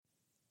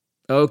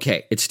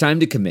Okay, it's time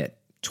to commit.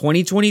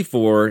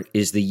 2024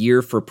 is the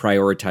year for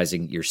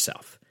prioritizing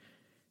yourself.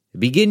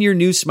 Begin your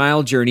new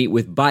smile journey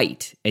with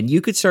Byte, and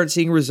you could start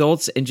seeing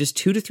results in just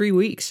 2 to 3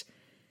 weeks.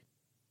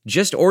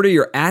 Just order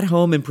your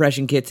at-home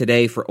impression kit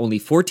today for only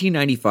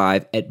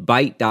 $14.95 at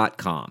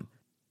Byte.com.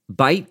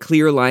 Byte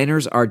clear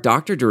liners are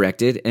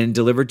doctor-directed and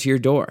delivered to your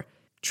door.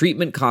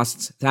 Treatment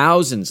costs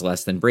thousands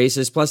less than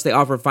braces, plus they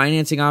offer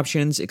financing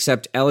options,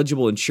 accept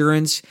eligible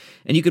insurance,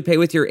 and you could pay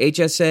with your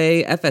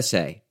HSA,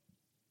 FSA.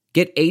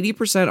 Get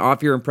 80%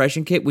 off your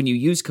impression kit when you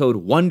use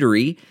code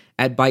WONDERY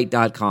at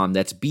Byte.com.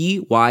 That's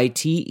BYTE.com.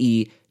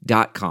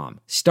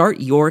 Start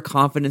your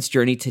confidence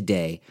journey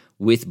today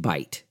with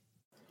Byte.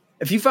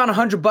 If you found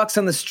 $100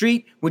 on the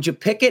street, would you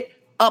pick it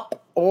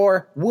up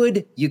or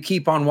would you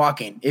keep on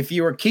walking? If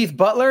you were Keith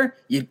Butler,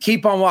 you'd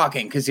keep on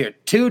walking because you're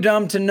too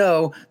dumb to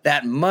know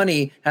that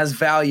money has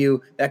value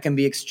that can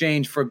be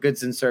exchanged for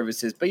goods and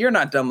services. But you're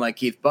not dumb like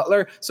Keith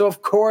Butler, so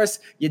of course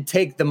you'd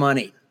take the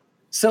money.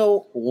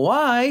 So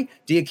why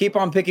do you keep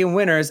on picking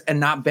winners and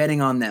not betting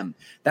on them?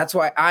 That's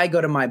why I go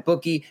to my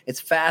bookie.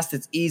 It's fast,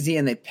 it's easy,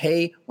 and they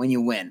pay when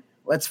you win.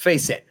 Let's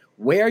face it,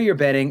 where you're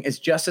betting is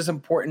just as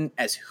important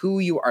as who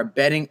you are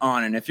betting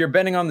on. And if you're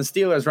betting on the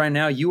Steelers right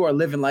now, you are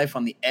living life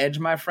on the edge,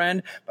 my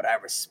friend. But I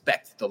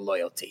respect the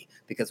loyalty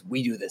because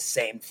we do the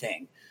same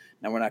thing.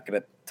 Now, we're not going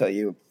to tell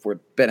you if we're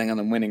betting on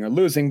them winning or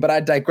losing, but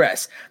I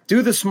digress.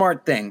 Do the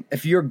smart thing.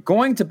 If you're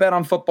going to bet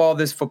on football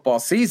this football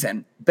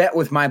season, bet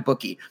with my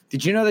bookie.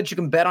 Did you know that you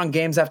can bet on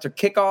games after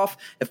kickoff?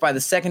 If by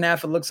the second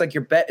half it looks like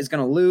your bet is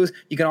going to lose,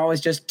 you can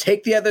always just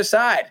take the other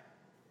side.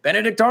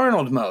 Benedict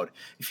Arnold mode.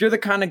 If you're the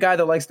kind of guy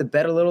that likes to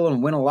bet a little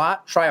and win a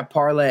lot, try a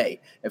parlay.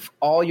 If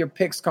all your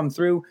picks come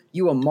through,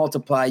 you will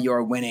multiply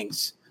your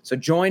winnings. So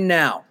join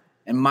now,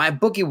 and my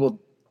bookie will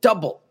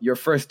double your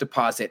first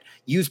deposit.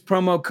 Use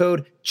promo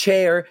code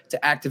CHAIR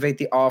to activate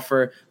the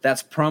offer.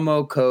 That's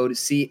promo code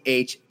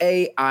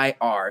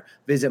CHAIR.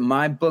 Visit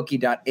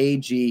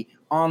mybookie.ag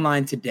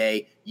online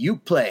today. You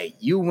play,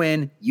 you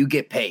win, you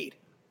get paid.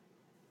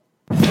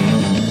 Go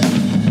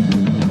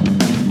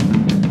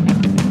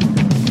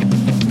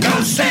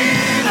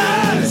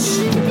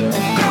Steelers!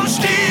 Go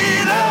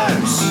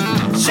Steelers!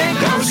 Say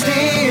go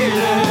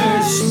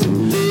Steelers!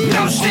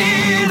 Go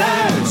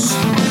Steelers!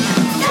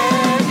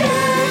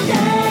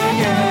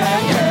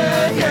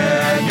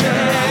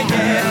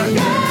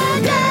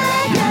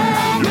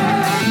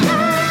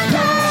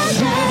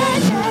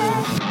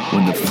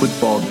 When the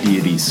football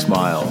deities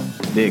smile,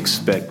 they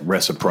expect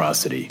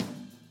reciprocity.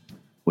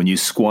 When you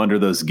squander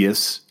those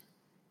gifts,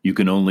 you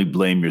can only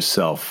blame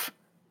yourself,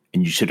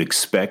 and you should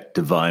expect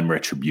divine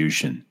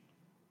retribution.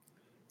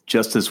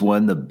 Just as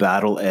when the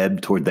battle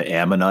ebbed toward the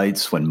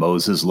Ammonites when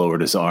Moses lowered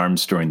his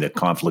arms during the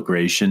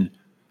conflagration,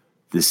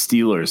 the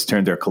Steelers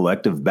turned their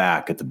collective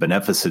back at the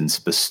beneficence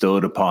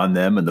bestowed upon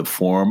them in the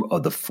form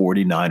of the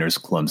 49ers'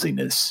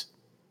 clumsiness.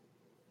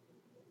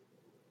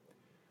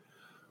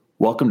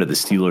 Welcome to the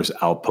Steelers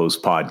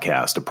Outpost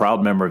Podcast, a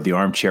proud member of the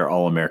Armchair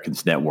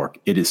All-Americans Network.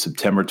 It is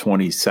September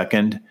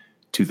 22nd,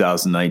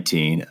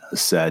 2019, a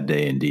sad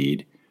day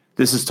indeed.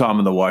 This is Tom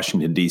in the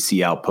Washington,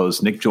 D.C.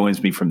 Outpost. Nick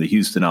joins me from the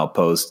Houston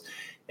Outpost,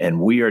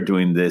 and we are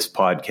doing this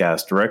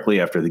podcast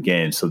directly after the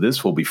game. So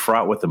this will be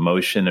fraught with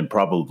emotion and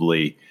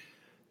probably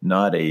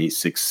not a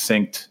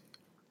succinct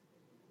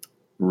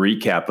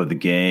recap of the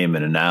game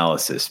and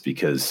analysis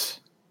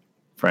because,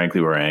 frankly,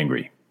 we're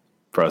angry,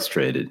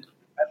 frustrated.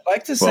 I'd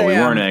like to say, well, we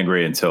weren't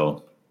angry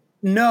until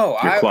your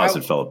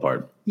closet fell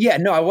apart. Yeah,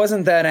 no, I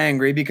wasn't that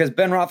angry because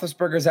Ben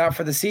Roethlisberger's out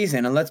for the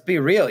season. And let's be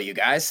real, you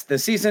guys. The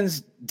season's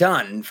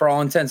done for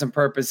all intents and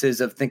purposes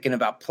of thinking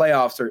about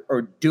playoffs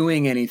or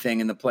doing anything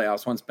in the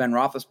playoffs once Ben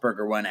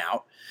Roethlisberger went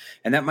out.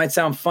 And that might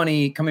sound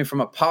funny coming from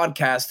a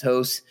podcast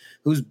host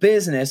whose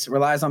business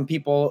relies on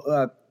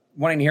people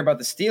wanting to hear about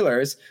the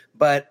Steelers.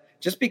 But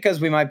just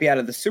because we might be out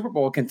of the Super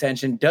Bowl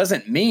contention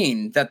doesn't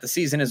mean that the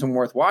season isn't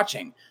worth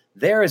watching.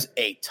 There is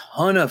a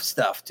ton of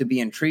stuff to be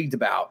intrigued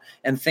about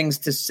and things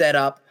to set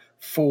up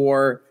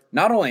for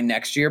not only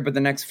next year, but the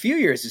next few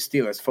years of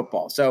Steelers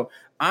football. So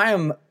I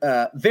am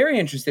very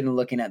interested in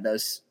looking at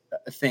those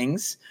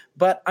things,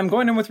 but I'm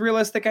going in with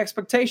realistic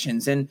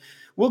expectations. And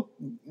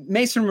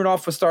Mason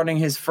Rudolph was starting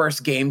his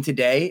first game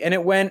today, and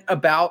it went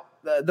about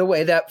the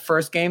way that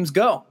first games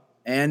go.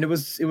 And it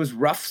was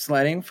rough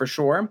sledding for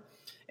sure.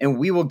 And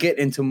we will get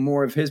into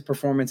more of his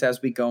performance as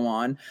we go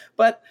on.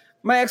 But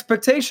my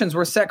expectations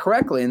were set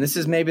correctly, and this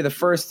is maybe the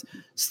first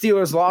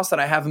Steelers loss that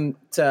I haven't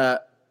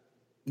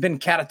been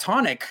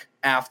catatonic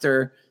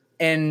after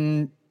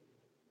in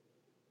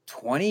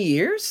 20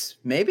 years,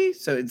 maybe.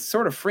 So it's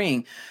sort of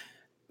freeing.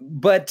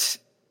 But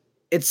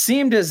it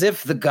seemed as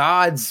if the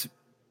gods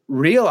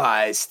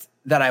realized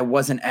that I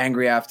wasn't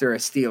angry after a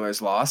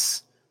Steelers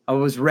loss. I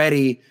was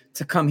ready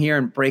to come here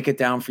and break it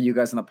down for you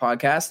guys on the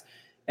podcast,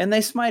 and they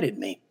smited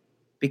me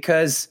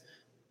because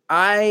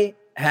I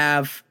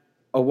have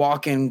a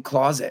walk-in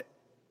closet,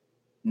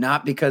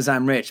 not because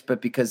I'm rich, but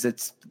because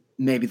it's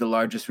maybe the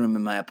largest room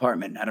in my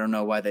apartment. I don't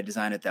know why they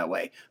designed it that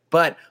way.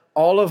 But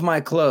all of my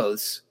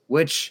clothes,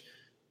 which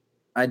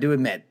I do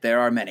admit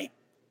there are many,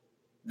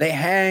 They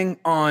hang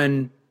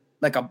on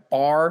like a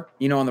bar,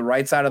 on the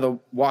right side of the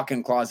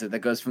walk-in closet that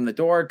goes from the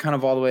door kind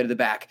of all the way to the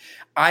back.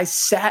 I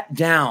sat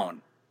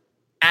down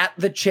at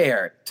the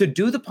chair to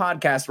do the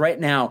podcast right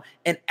now,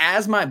 and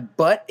as my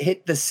butt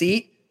hit the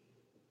seat,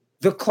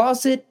 the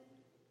closet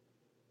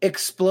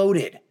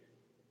exploded.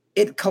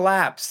 It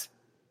collapsed.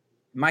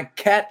 My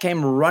cat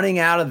came running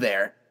out of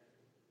there,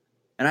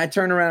 and I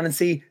turn around and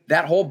see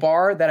that whole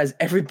bar that has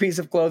every piece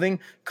of clothing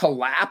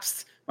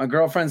collapsed. My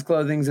girlfriend's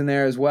clothing's in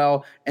there as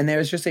well, and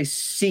there's just a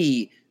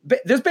sea.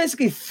 There's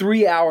basically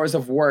 3 hours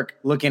of work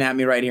looking at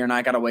me right here, and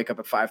I got to wake up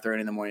at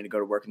 5:30 in the morning to go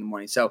to work in the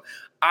morning. So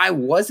I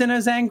wasn't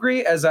as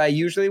angry as I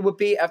usually would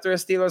be after a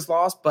Steelers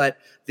loss, but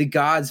the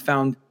gods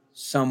found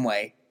some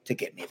way to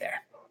get me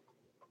there.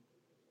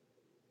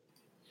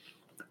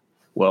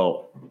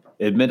 Well,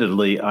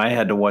 admittedly, I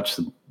had to watch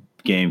the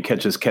game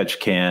catch as catch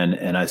can,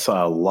 and I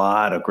saw a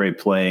lot of great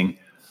playing.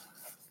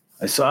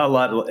 I saw a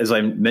lot, as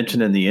I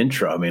mentioned in the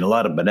intro, a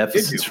lot of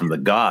beneficence from the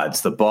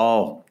gods. The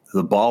ball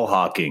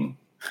hawking.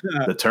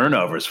 The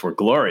turnovers were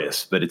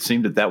glorious, but it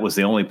seemed that was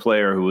the only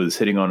player who was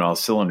hitting on all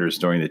cylinders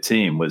during the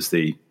team was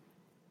the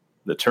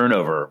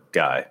turnover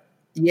guy.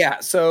 Yeah,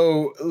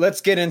 so let's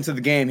get into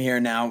the game here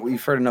now.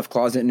 We've heard enough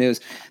closet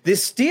news. The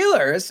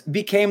Steelers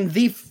became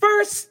the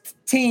first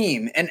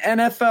team in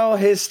NFL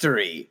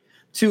history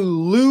to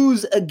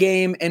lose a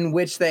game in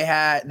which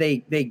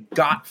they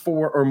got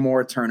 4 or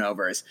more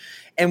turnovers.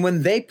 And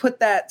when they put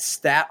that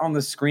stat on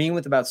the screen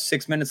with about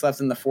 6 minutes left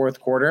in the fourth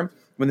quarter,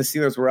 when the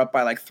Steelers were up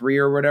by like 3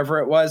 or whatever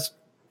it was,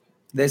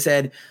 they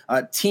said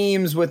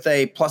teams with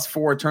a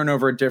 +4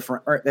 turnover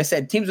different, or they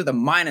said teams with a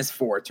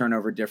 -4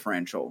 turnover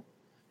differential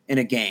in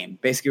a game,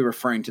 basically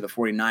referring to the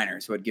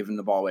 49ers who had given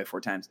the ball away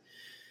 4 times.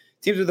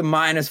 Teams with a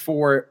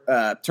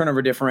 -4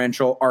 turnover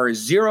differential are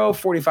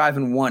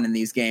 0-45-1 in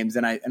these games.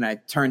 And I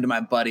turned to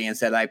my buddy and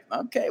said,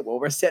 okay, well,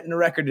 we're setting a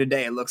record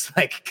today, it looks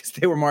like, because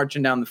they were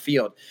marching down the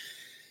field.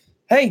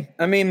 Hey,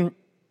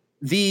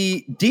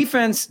 the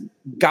defense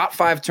got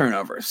 5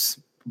 turnovers,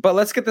 but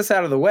let's get this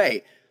out of the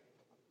way.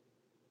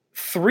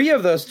 3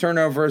 of those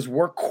turnovers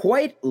were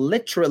quite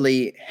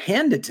literally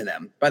handed to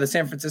them by the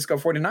San Francisco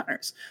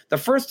 49ers. The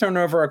first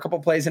turnover, a couple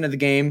plays into the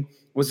game,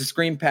 was a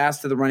screen pass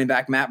to the running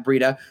back, Matt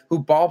Breida, who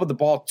bobbled the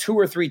ball 2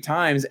 or 3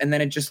 times, and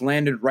then it just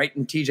landed right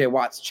in TJ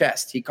Watt's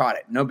chest. He caught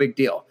it. No big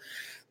deal.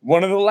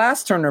 One of the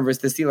last turnovers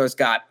the Steelers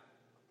got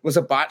was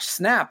a botched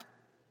snap.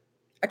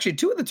 Actually,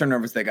 2 of the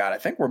turnovers they got, I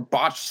think, were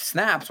botched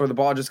snaps where the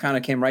ball just kind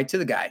of came right to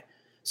the guy.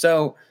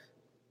 So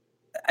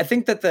I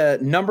think that the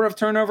number of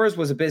turnovers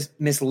was a bit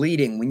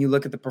misleading when you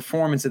look at the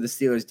performance of the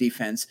Steelers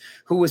defense,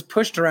 who was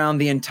pushed around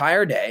the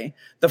entire day.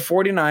 The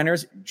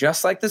 49ers,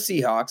 just like the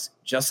Seahawks,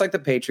 just like the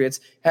Patriots,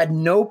 had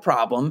no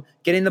problem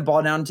getting the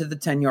ball down to the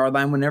 10-yard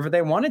line whenever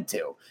they wanted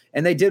to,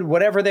 and they did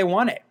whatever they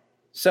wanted.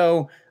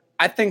 So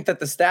I think that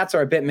the stats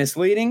are a bit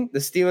misleading. The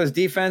Steelers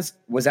defense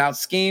was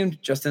out-schemed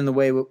just in the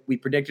way we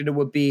predicted it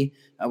would be,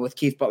 with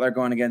Keith Butler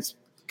going against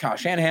Kyle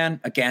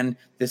Shanahan. Again,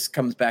 this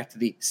comes back to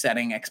the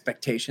setting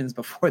expectations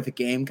before the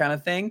game kind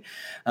of thing.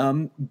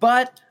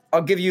 But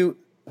I'll give you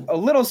a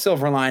little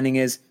silver lining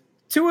is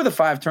 2 of the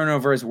 5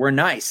 turnovers were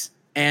nice.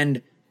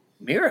 And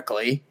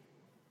miraculously,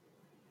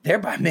 they're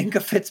by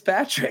Minkah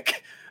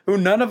Fitzpatrick, who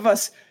none of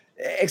us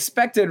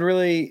expected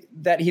really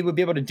that he would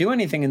be able to do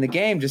anything in the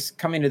game, just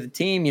coming to the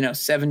team,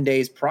 7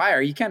 days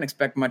prior. You can't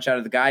expect much out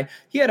of the guy.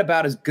 He had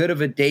about as good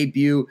of a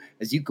debut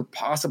as you could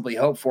possibly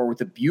hope for, with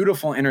a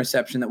beautiful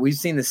interception that we've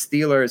seen the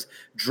Steelers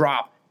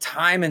drop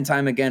time and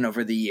time again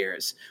over the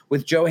years,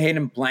 with Joe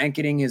Hayden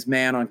blanketing his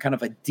man on kind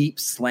of a deep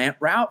slant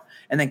route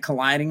and then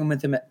colliding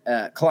with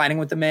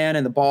the man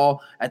and the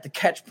ball at the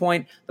catch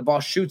point. The ball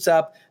shoots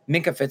up.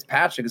 Minkah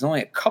Fitzpatrick is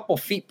only a couple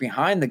feet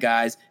behind the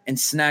guys and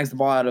snags the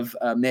ball out of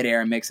midair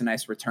and makes a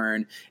nice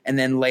return. And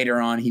then later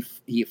on,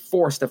 he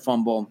forced a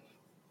fumble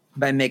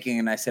by making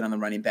a nice hit on the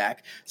running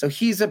back. So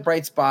he's a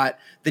bright spot.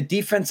 The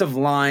defensive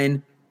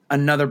line,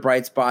 another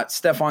bright spot.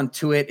 Stephon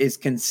Tuitt is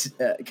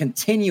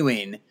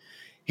continuing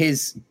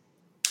his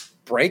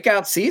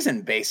breakout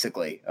season,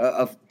 basically,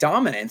 of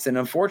dominance. And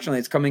unfortunately,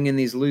 it's coming in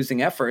these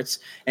losing efforts.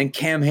 And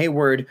Cam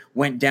Hayward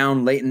went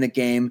down late in the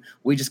game.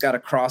 We just got to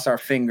cross our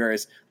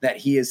fingers that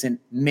he isn't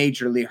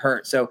majorly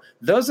hurt. So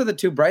those are the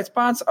 2 bright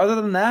spots. Other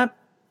than that,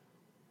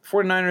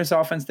 49ers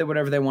offense did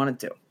whatever they wanted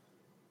to.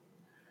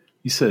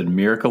 You said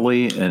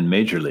miraculously and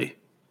majorly.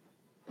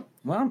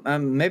 Well,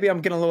 maybe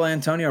I'm getting a little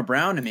Antonio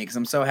Brown to me because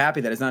I'm so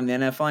happy that it's not in the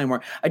NFL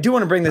anymore. I do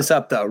want to bring this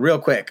up, though, real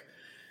quick.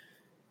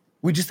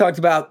 We just talked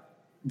about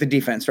the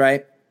defense,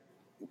 right?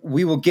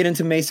 We will get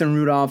into Mason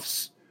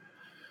Rudolph's,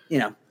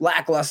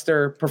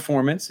 lackluster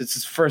performance. It's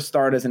his first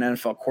start as an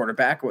NFL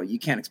quarterback. Well, you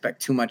can't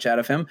expect too much out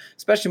of him,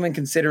 especially when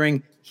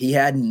considering he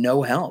had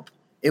no help.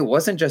 It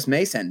wasn't just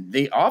Mason.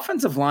 The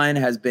offensive line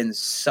has been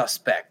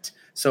suspect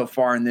so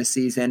far in this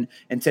season,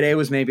 and today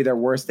was maybe their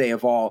worst day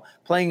of all,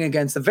 playing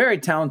against a very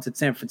talented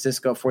San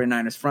Francisco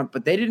 49ers front,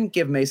 but they didn't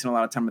give Mason a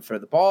lot of time to throw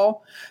the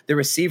ball. The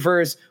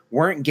receivers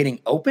weren't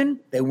getting open.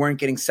 They weren't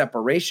getting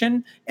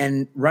separation,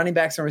 and running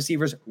backs and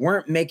receivers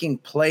weren't making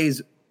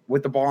plays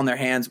with the ball in their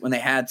hands when they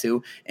had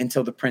to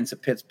until the Prince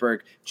of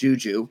Pittsburgh,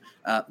 Juju,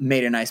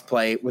 made a nice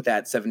play with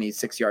that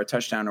 76-yard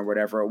touchdown or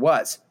whatever it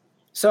was.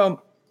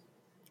 So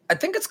I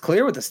think it's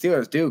clear what the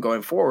Steelers do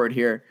going forward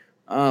here.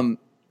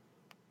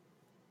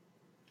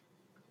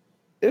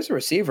 There's a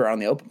receiver on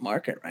the open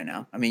market right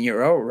now. I mean,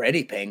 you're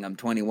already paying them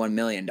 $21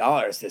 million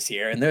this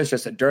year, and there's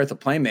just a dearth of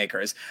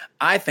playmakers.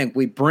 I think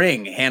we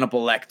bring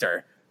Hannibal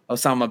Lecter,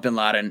 Osama bin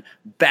Laden,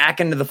 back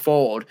into the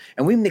fold,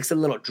 and we mix a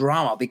little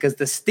drama because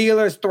the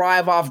Steelers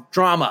thrive off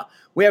drama.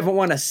 We haven't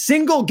won a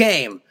single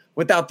game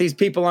without these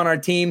people on our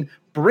team.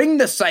 Bring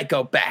the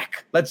psycho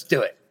back. Let's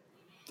do it.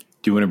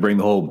 Do you want to bring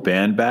the whole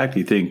band back? Do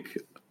you think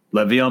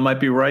Le'Veon might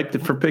be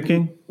ripe for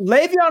picking?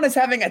 Le'Veon is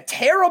having a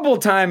terrible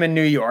time in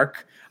New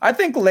York. I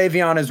think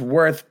Le'Veon is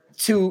worth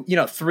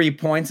 3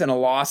 points in a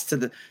loss to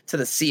the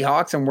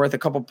Seahawks and worth a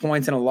couple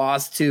points in a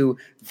loss to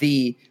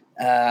the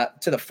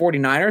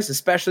 49ers,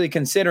 especially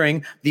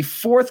considering the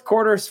fourth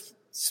quarter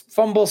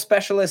fumble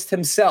specialist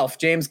himself,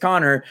 James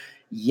Conner,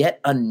 yet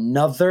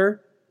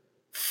another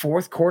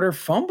fourth quarter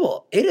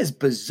fumble. It is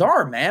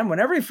bizarre, man.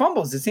 Whenever he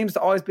fumbles, it seems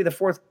to always be the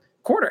fourth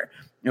quarter.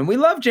 And we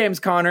love James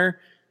Conner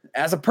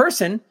as a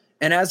person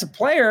and as a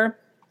player.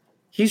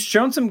 He's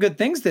shown some good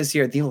things this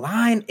year. The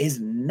line is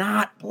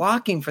not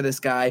blocking for this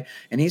guy,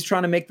 and he's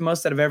trying to make the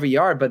most out of every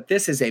yard, but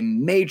this is a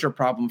major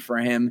problem for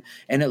him,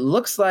 and it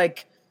looks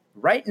like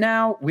right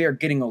now we are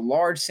getting a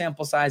large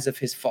sample size of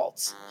his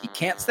faults. He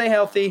can't stay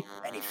healthy,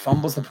 and he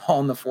fumbles the ball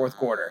in the fourth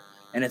quarter,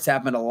 and it's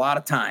happened a lot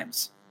of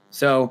times.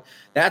 So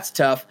that's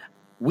tough.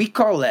 We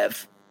call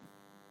Lev.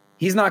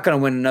 He's not going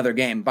to win another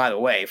game, by the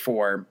way,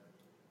 for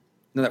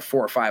another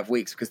 4 or 5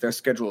 weeks because their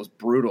schedule is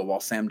brutal while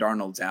Sam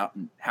Darnold's out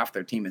and half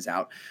their team is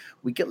out.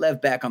 We get Lev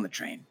back on the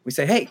train. We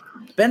say, hey,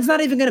 Ben's not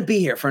even going to be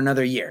here for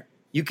another year.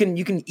 You can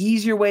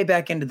ease your way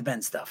back into the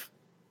Ben stuff.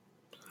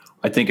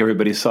 I think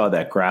everybody saw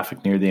that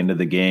graphic near the end of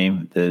the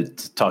game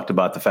that talked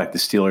about the fact the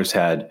Steelers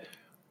had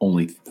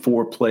only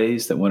 4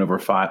 plays that went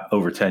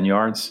over 10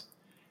 yards.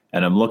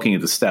 And I'm looking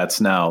at the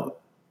stats now.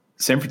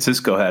 San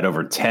Francisco had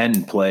over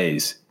 10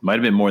 plays. Might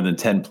have been more than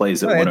 10 plays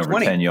that went over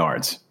 20. 10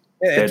 yards.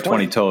 Yeah, they had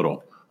 20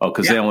 total. Oh,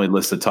 because they only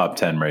list the top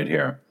 10 right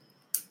here.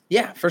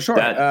 Yeah, for sure.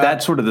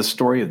 That's sort of the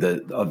story of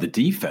the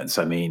defense.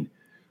 I mean,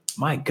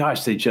 my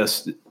gosh, they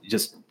just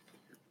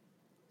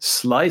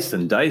sliced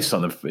and diced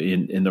on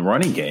in the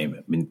running game.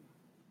 I mean,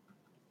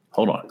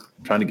 hold on,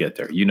 I'm trying to get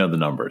there. You know the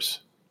numbers.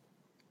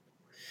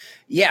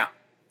 Yeah.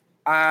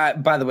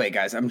 By the way,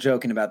 guys, I'm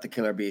joking about the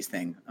Killer Bees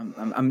thing.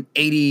 I'm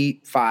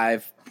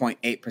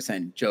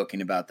 85.8%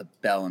 joking about the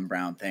Bell and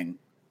Brown thing.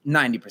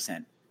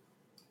 90%.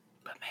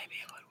 But maybe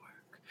it would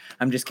work.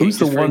 I'm just kidding. Who's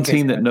the one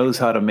team that knows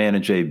how to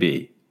manage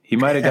AB? He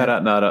might have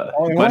gotten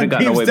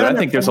away, but I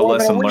think there's a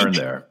lesson learned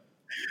there.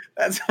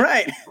 That's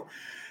right.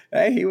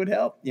 Hey, he would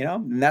help,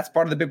 and that's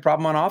part of the big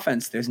problem on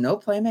offense. There's no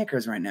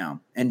playmakers right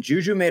now. And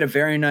Juju made a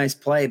very nice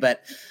play,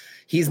 but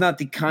he's not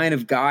the kind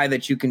of guy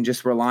that you can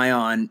just rely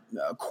on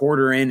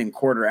quarter in and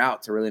quarter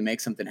out to really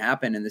make something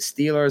happen. And the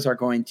Steelers are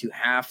going to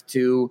have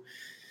to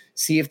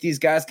see if these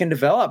guys can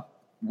develop.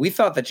 We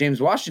thought that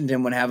James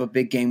Washington would have a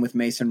big game with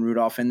Mason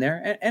Rudolph in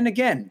there. And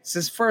again, it's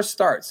his first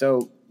start.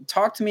 So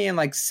talk to me in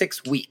like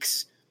 6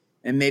 weeks.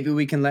 And maybe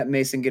we can let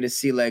Mason get his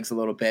sea legs a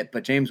little bit.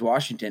 But James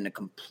Washington, a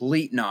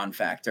complete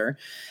non-factor.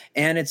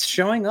 And it's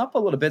showing up a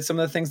little bit, some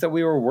of the things that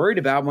we were worried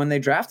about when they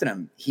drafted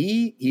him.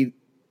 He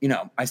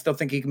I still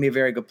think he can be a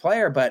very good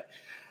player, but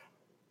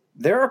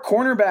there are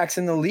cornerbacks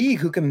in the league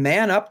who can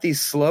man up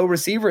these slow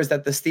receivers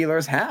that the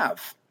Steelers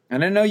have.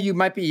 And I know you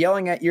might be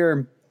yelling at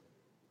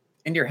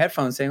into your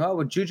headphones saying, oh,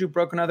 well, Juju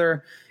broke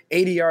another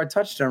 80-yard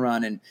touchdown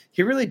run. And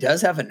he really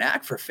does have a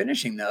knack for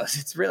finishing those.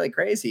 It's really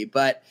crazy.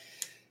 But,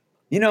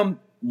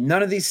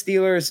 none of these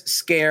Steelers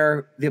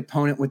scare the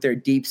opponent with their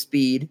deep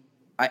speed.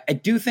 I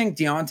do think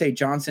Deontay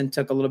Johnson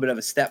took a little bit of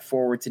a step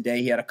forward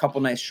today. He had a couple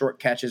nice short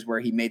catches where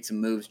he made some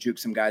moves, juked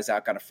some guys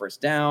out, got a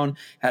first down,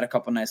 had a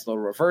couple nice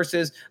little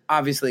reverses,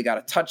 obviously got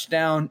a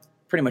touchdown,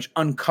 pretty much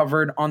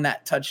uncovered on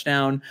that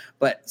touchdown,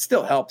 but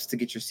still helps to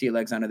get your sea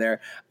legs under there.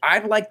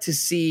 I'd like to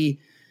see,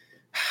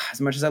 as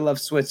much as I love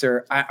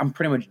Switzer, I'm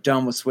pretty much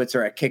done with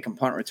Switzer at kick and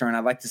punt return.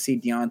 I'd like to see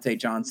Deontay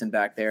Johnson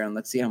back there, and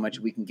let's see how much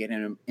we can get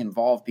him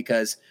involved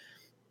because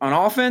on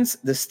offense,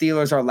 the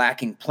Steelers are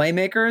lacking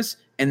playmakers,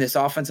 and this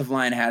offensive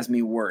line has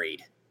me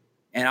worried.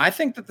 And I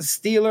think that the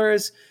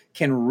Steelers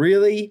can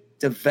really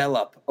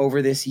develop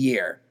over this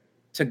year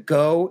to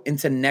go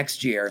into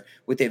next year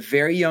with a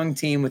very young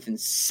team with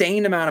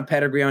insane amount of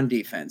pedigree on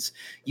defense.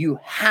 You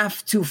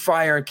have to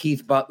fire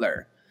Keith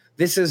Butler.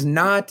 This is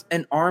not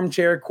an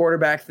armchair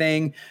quarterback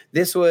thing.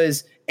 This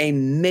was a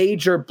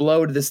major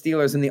blow to the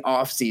Steelers in the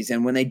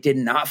offseason when they did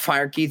not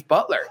fire Keith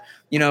Butler.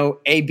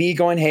 AB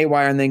going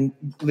haywire and then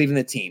leaving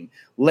the team.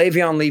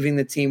 Le'Veon leaving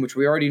the team, which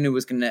we already knew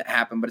was going to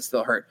happen, but it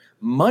still hurt.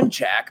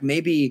 Munchak,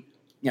 maybe,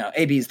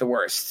 AB is the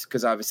worst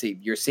because obviously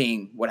you're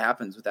seeing what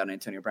happens without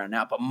Antonio Brown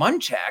now. But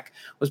Munchak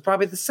was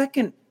probably the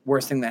second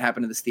worst thing that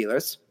happened to the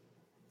Steelers,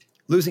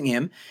 losing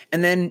him.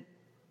 And then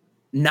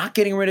not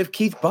getting rid of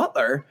Keith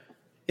Butler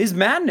is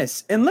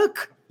madness. And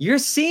look, you're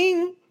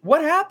seeing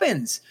What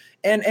happens?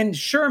 And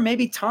sure,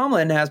 maybe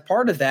Tomlin has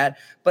part of that,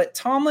 but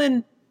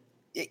Tomlin,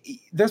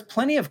 there's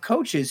plenty of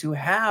coaches who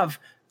have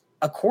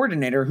a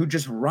coordinator who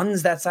just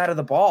runs that side of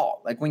the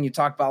ball. Like when you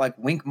talk about like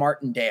Wink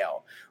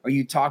Martindale, or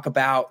you talk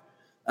about,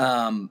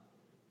 I'm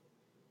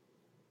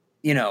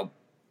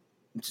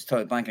just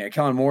totally blanking here.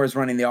 Kellen Moore is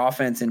running the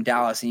offense in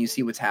Dallas, and you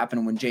see what's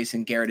happening when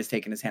Jason Garrett is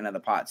taking his hand out of the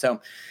pot. So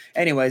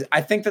anyways,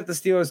 I think that the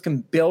Steelers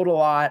can build a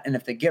lot, and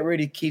if they get rid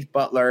of Keith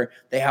Butler,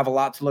 they have a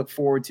lot to look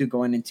forward to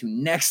going into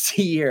next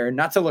year.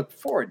 Not to look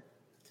forward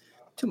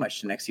too much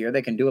to next year.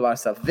 They can do a lot of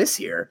stuff this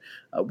year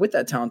with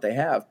that talent they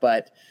have.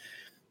 But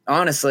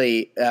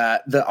honestly,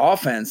 the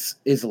offense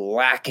is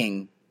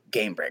lacking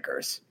game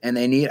breakers, and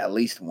they need at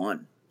least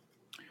one.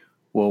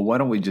 Well, why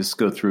don't we just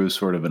go through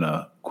sort of in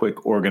a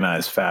quick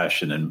organized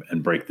fashion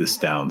and break this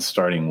down,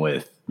 starting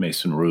with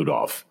Mason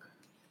Rudolph.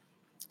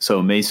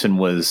 So Mason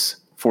was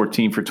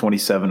 14 for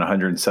 27,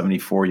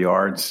 174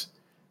 yards,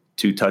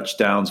 2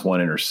 touchdowns,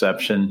 1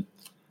 interception.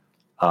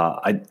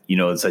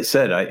 As I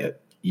said,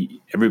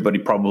 everybody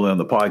probably on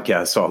the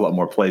podcast saw a lot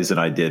more plays than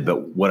I did,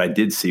 but what I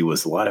did see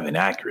was a lot of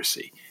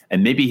inaccuracy.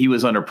 And maybe he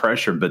was under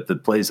pressure, but the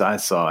plays I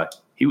saw,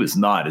 he was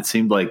not. It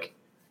seemed like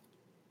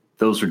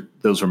those were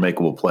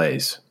makeable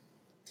plays.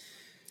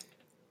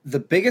 The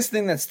biggest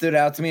thing that stood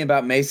out to me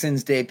about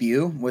Mason's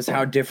debut was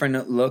how different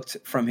it looked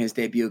from his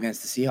debut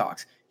against the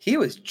Seahawks. He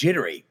was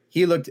jittery.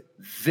 He looked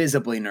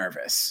visibly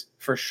nervous,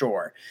 for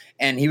sure.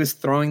 And he was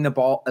throwing the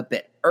ball a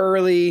bit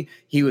early.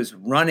 He was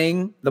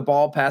running the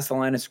ball past the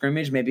line of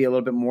scrimmage, maybe a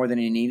little bit more than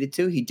he needed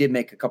to. He did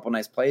make a couple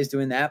nice plays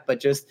doing that,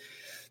 but just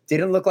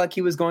didn't look like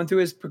he was going through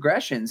his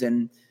progressions.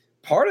 And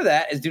part of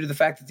that is due to the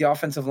fact that the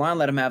offensive line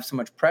let him have so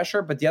much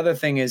pressure. But the other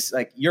thing is,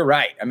 like, you're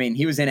right. I mean,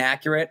 he was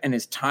inaccurate and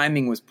his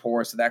timing was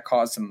poor. So that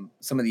caused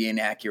some of the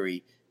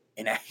inaccuracy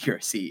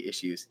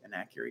issues.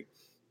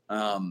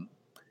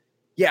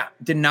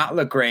 Did not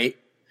look great.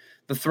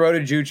 The throw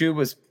to Juju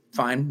was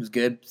fine. It was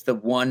good. It's the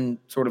one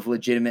sort of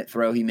legitimate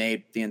throw he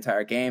made the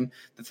entire game.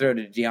 The throw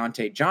to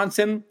Deontay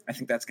Johnson, I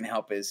think that's going to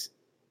help his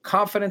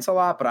confidence a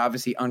lot, but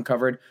obviously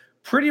uncovered.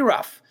 Pretty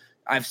rough.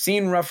 I've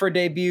seen rougher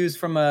debuts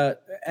from a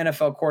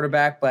NFL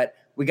quarterback, but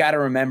we got to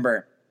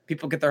remember,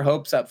 people get their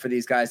hopes up for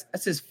these guys.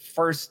 That's his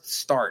first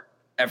start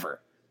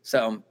ever.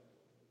 So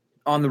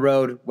on the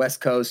road,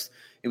 West Coast,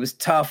 it was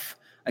tough.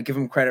 I give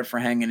him credit for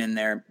hanging in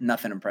there.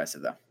 Nothing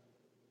impressive, though.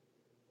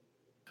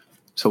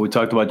 So we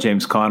talked about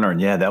James Conner, and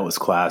yeah, that was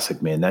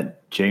classic, man.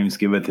 That James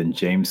giveth and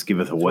James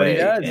giveth away.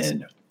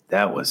 And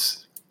that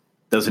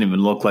doesn't even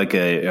look like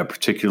a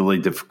particularly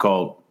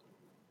difficult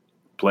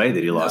play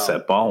that he lost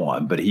that ball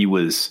on, but he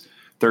was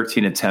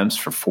 13 attempts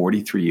for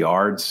 43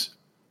 yards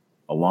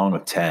along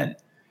with 10.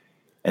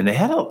 And they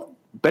had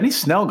Benny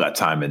Snell got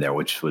time in there,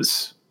 which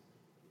was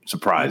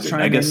surprising.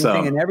 I guess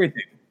and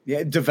everything.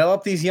 Yeah,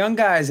 develop these young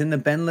guys in the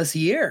Benless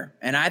year.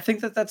 And I think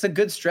that that's a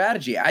good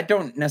strategy. I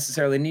don't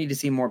necessarily need to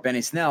see more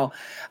Benny Snell.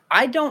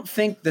 I don't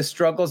think the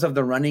struggles of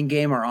the running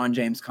game are on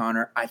James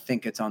Conner. I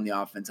think it's on the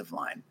offensive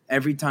line.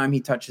 Every time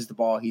he touches the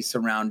ball, he's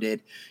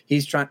surrounded.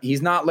 He's not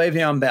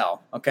Le'Veon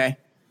Bell, okay?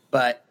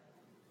 But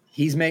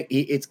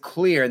it's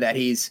clear that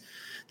he's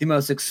the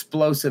most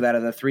explosive out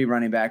of the 3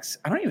 running backs.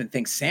 I don't even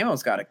think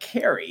Samuel's got a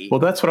carry.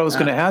 Well, that's what I was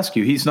going to ask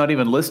you. He's not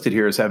even listed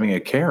here as having a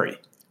carry.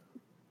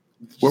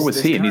 Where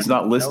was he? And he's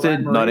not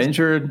listed, not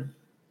injured?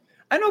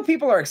 I know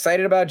people are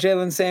excited about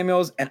Jalen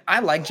Samuels, and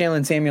I like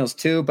Jalen Samuels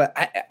too, but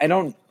I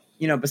don't,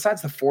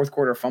 besides the fourth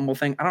quarter fumble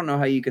thing, I don't know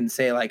how you can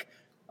say, like,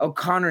 oh,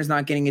 Connor's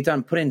not getting it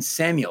done. Put in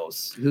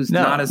Samuels, who's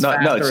not as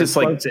fast or just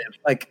explosive.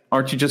 Like,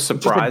 aren't you just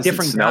surprised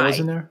that Snell is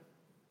in there?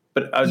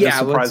 But I was just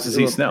surprised to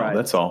see Snell,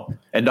 that's all.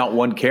 And not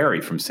one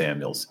carry from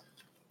Samuels.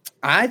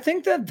 I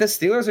think that the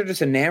Steelers are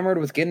just enamored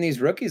with getting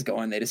these rookies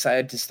going. They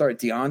decided to start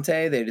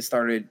Deontay. They just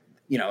started,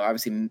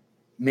 obviously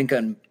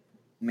Minka's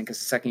a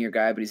second-year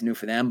guy, but he's new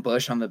for them.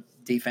 Bush on the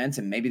defense,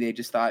 and maybe they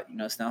just thought,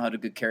 Snell had a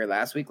good carry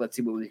last week. Let's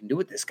see what we can do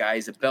with this guy.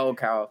 He's a bell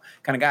cow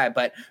kind of guy.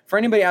 But for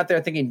anybody out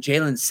there thinking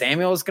Jalen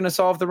Samuel is going to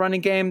solve the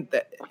running game,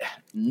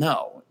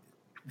 no.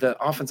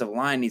 The offensive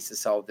line needs to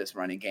solve this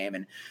running game.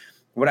 And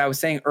what I was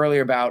saying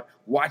earlier about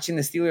watching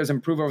the Steelers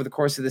improve over the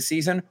course of the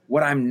season,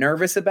 what I'm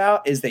nervous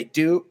about is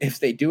if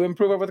they do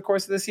improve over the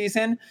course of the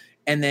season,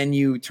 and then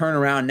you turn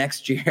around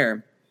next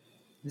year –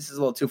 this is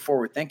a little too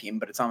forward thinking,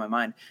 but it's on my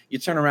mind. You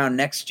turn around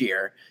next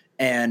year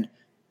and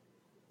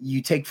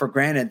you take for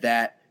granted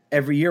that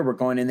every year we're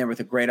going in there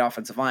with a great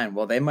offensive line.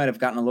 Well, they might have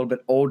gotten a little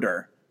bit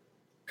older,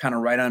 kind of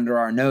right under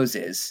our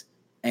noses.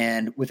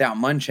 And without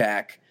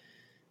Munchak,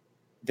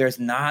 there's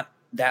not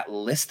that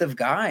list of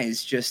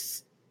guys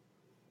just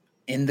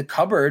in the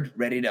cupboard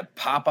ready to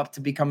pop up to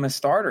become a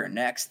starter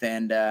next.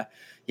 And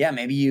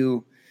maybe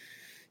you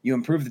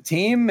improve the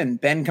team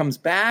and Ben comes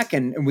back.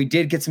 And we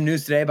did get some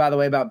news today, by the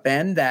way, about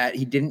Ben, that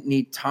he didn't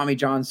need Tommy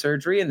John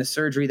surgery. And the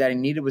surgery that he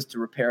needed was to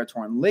repair a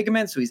torn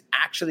ligament. So he's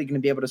actually going to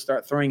be able to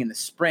start throwing in the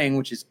spring,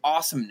 which is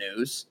awesome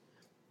news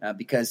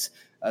because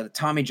the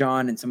Tommy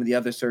John and some of the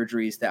other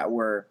surgeries that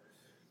were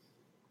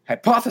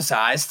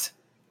hypothesized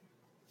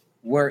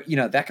were,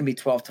 that can be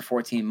 12 to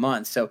 14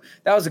 months. So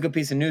that was a good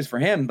piece of news for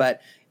him. But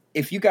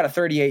if you got a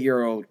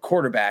 38-year-old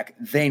quarterback,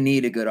 they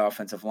need a good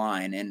offensive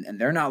line, and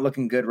they're not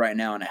looking good right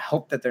now. And I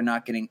hope that they're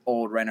not getting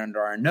old right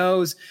under our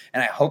nose.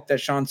 And I hope that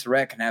Sean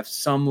Surratt can have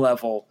some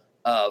level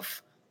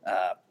of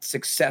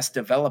success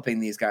developing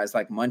these guys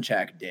like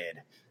Munchak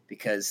did,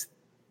 because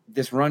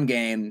this run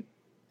game,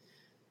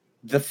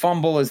 the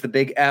fumble is the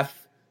big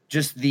F.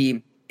 Just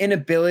the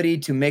inability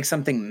to make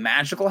something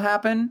magical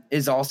happen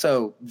is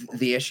also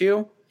the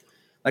issue.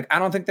 Like, I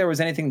don't think there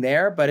was anything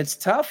there, but it's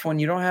tough when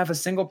you don't have a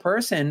single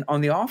person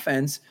on the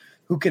offense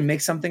who can make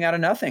something out of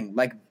nothing,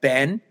 like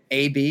Ben,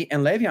 AB,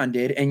 and Le'Veon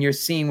did, and you're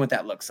seeing what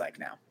that looks like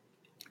now.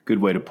 Good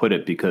way to put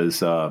it,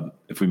 because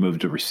if we move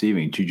to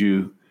receiving,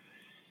 Juju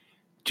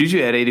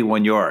had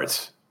 81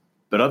 yards,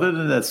 but other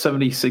than that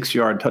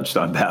 76-yard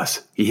touchdown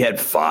pass, he had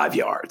 5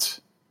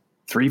 yards,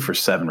 3 for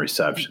 7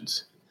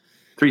 receptions,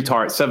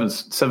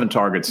 seven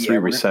targets, 3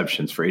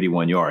 receptions for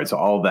 81 yards,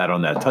 all that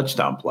on that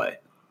touchdown play.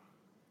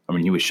 I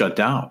mean, he was shut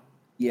down.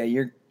 Yeah,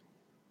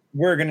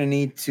 we're going to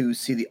need to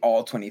see the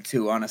all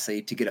 22,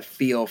 honestly, to get a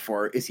feel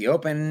for, is he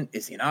open?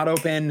 Is he not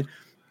open?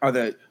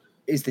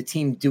 Is the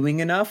team doing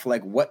enough,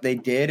 like what they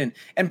did?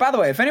 And by the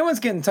way, if anyone's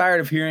getting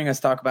tired of hearing us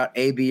talk about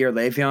AB or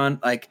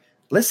Le'Veon, like,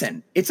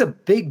 listen, it's a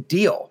big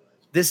deal.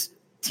 This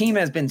team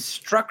has been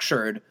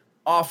structured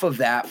off of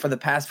that for the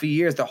past few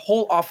years. The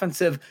whole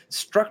offensive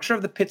structure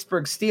of the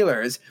Pittsburgh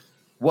Steelers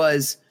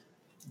was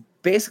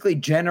basically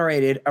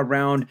generated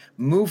around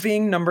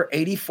moving number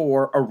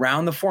 84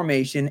 around the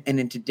formation and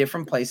into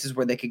different places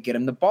where they could get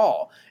him the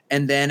ball.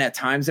 And then at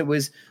times it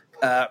was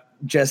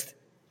just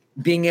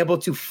being able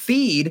to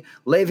feed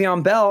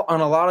Le'Veon Bell on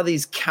a lot of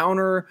these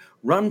counter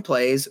run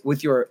plays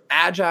with your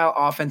agile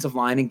offensive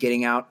line and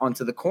getting out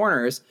onto the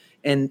corners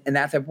in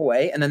that type of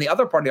way. And then the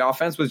other part of the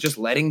offense was just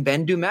letting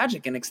Ben do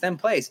magic and extend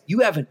plays.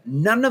 You have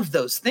none of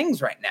those things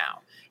right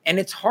now. And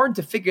it's hard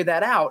to figure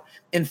that out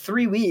in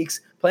 3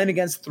 weeks playing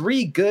against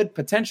 3 good,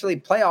 potentially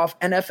playoff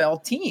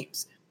NFL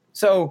teams.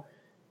 So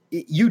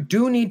you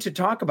do need to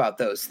talk about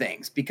those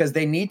things because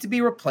they need to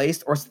be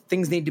replaced or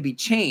things need to be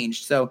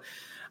changed. So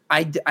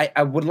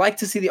I would like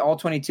to see the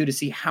all-22 to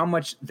see how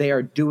much they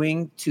are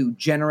doing to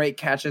generate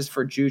catches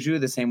for Juju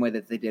the same way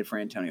that they did for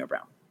Antonio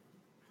Brown.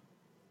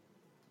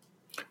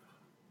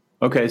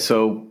 Okay,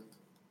 so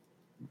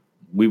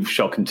we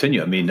shall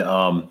continue. I mean,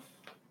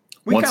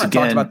 we once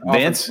again, talked about the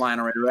Vance offensive line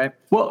already, right?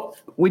 Well,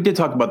 we did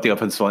talk about the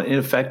offensive line.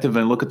 Ineffective,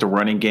 and look at the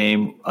running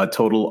game, a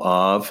total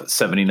of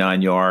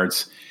 79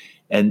 yards.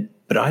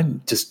 But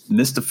I'm just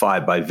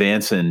mystified by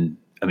Vance.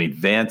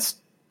 Vance,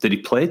 did he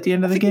play at the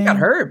end of the game? He got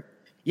hurt.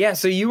 Yeah,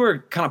 so you were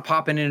kind of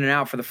popping in and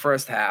out for the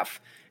first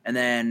half, and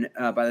then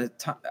by the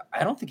time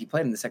I don't think he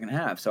played in the second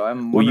half. So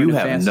I'm wondering if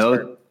Vance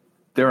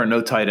there are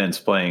no tight ends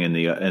playing in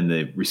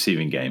the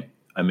receiving game.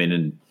 I mean,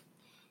 and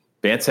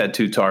Vance had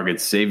 2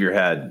 targets. Xavier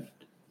had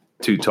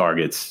 2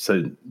 targets.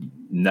 So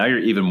now you're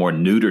even more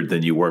neutered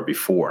than you were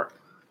before.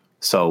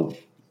 So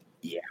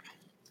yeah,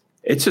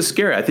 it's just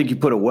scary. I think you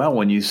put it well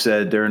when you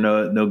said there are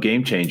no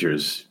game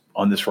changers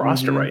on this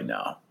roster right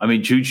now. I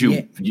mean,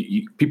 Juju,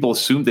 people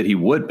assumed that he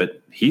would,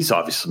 but he's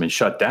obviously been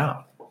shut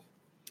down.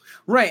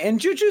 Right, and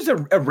Juju's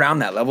around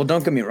that level.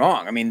 Don't get me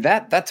wrong. I mean,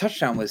 that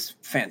touchdown was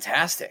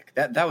fantastic.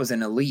 That was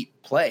an elite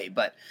play,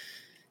 but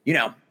he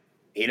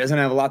doesn't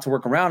have a lot to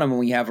work around him. When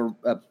we have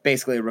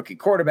basically a rookie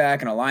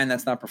quarterback and a line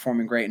that's not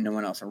performing great and no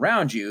one else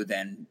around you,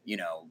 then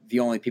the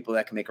only people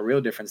that can make a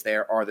real difference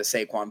there are the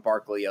Saquon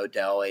Barkley,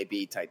 Odell,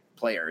 AB type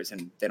players,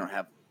 and they don't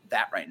have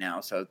that right now.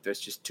 So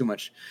there's just too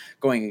much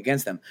going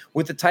against them.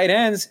 With the tight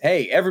ends,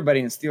 hey, everybody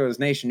in Steelers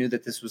Nation knew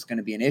that this was going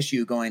to be an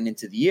issue going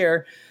into the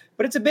year,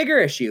 but it's a bigger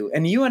issue.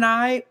 And you and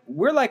I,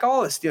 we're like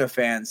all the Steelers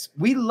fans.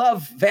 We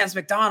love Vance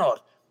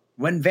McDonald.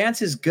 When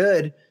Vance is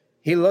good,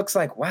 he looks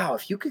like, wow,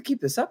 if you could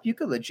keep this up, you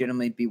could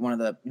legitimately be one of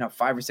the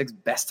 5 or 6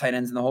 best tight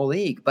ends in the whole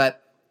league.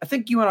 But I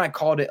think you and I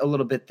called it a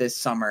little bit this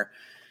summer.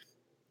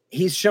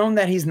 He's shown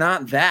that he's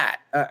not that,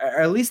 or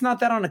at least not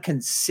that on a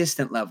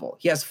consistent level.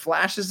 He has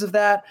flashes of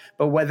that,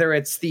 but whether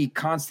it's the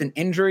constant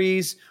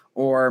injuries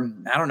or,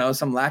 I don't know,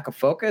 some lack of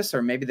focus,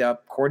 or maybe the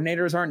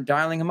coordinators aren't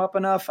dialing him up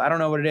enough. I don't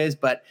know what it is,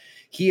 but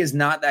he is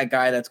not that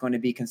guy that's going to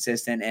be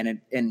consistent.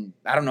 And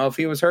I don't know if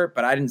he was hurt,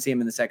 but I didn't see him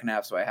in the second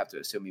half, so I have to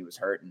assume he was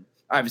hurt. And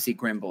obviously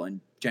Grimble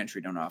and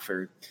Gentry don't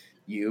offer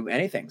you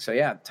anything. So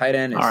yeah, tight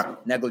end is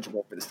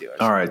negligible for the Steelers.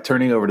 All right,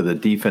 turning over to the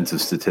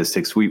defensive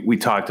statistics, we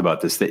talked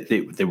about this.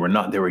 They were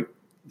not. They were.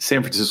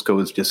 San Francisco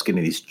was just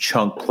getting these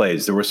chunk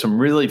plays. There were some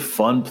really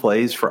fun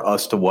plays for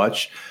us to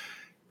watch.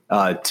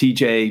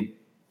 TJ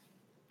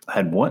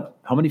had what?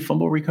 How many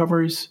fumble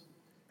recoveries?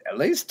 At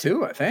least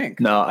 2, I think.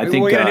 No, I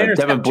think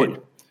Devin Bush.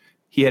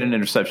 He had an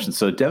interception.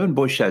 So Devin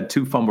Bush had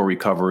 2 fumble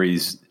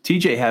recoveries.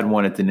 TJ had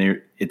one at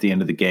the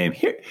end of the game.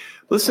 Here,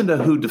 listen to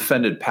who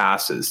defended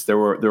passes. There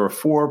were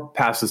 4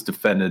 passes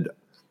defended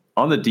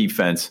on the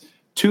defense,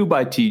 2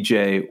 by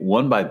TJ,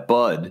 1 by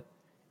Bud,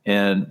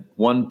 and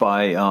 1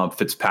 by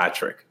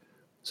Fitzpatrick.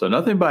 So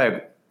nothing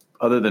by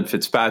other than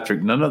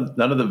Fitzpatrick. None of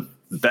the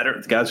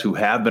veteran guys who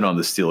have been on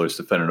the Steelers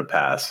defended a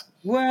pass.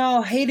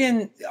 Well,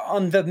 Hayden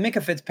on the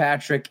Micah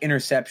Fitzpatrick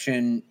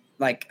interception,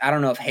 like, I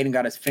don't know if Hayden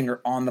got his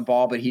finger on the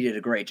ball, but he did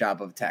a great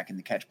job of attacking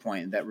the catch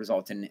point that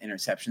resulted in an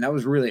interception. That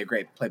was really a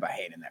great play by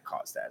Hayden that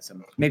caused that. So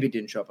maybe it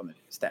didn't show up on the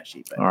stat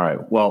sheet. But. All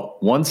right. Well,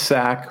 one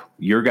sack,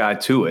 your guy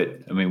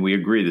Tuitt. I mean, we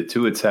agree that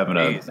Tuitt's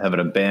having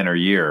a banner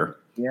year.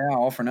 Yeah,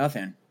 all for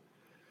nothing.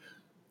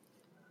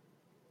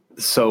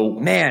 So,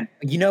 man,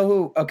 you know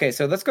who? Okay,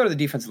 so let's go to the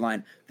defensive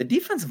line. The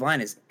defensive line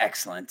is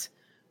excellent.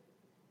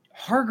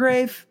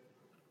 Hargrave,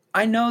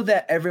 I know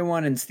that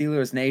everyone in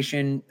Steelers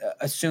Nation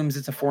assumes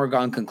it's a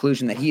foregone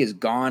conclusion that he is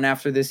gone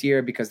after this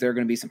year because there are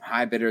going to be some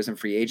high bidders in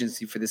free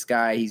agency for this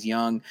guy. He's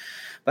young.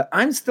 But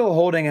I'm still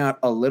holding out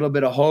a little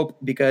bit of hope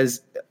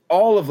because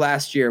all of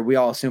last year, we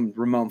all assumed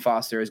Ramon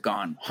Foster is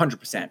gone,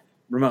 100%.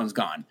 Ramon's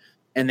gone.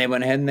 And they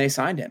went ahead and they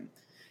signed him.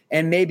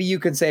 And maybe you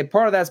could say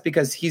part of that's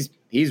because he's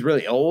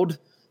really old,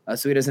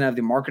 so he doesn't have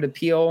the market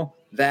appeal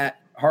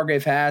that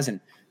Hargrave has. And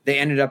they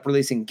ended up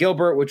releasing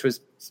Gilbert, which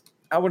was,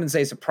 I wouldn't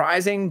say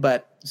surprising,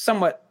 but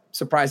somewhat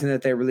surprising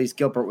that they released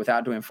Gilbert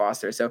without doing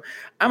Foster. So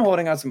I'm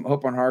holding out some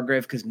hope on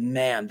Hargrave because,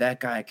 man, that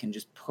guy can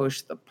just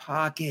push the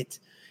pocket.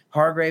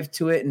 Hargrave,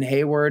 Tuitt, and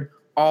Hayward,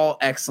 all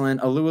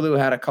excellent. Alulu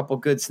had a couple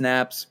good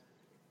snaps.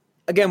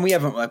 Again, we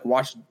haven't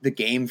watched the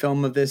game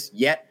film of this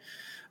yet,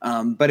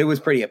 but it was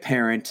pretty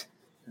apparent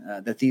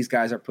that these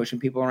guys are pushing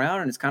people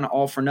around, and it's kind of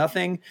all for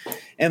nothing.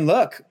 And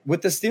look,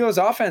 with the Steelers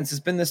offense, it's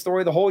been the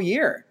story the whole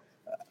year.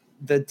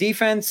 The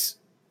defense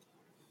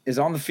is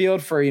on the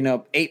field for,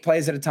 8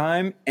 plays at a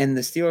time, and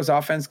the Steelers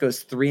offense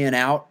goes 3 and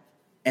out,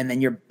 and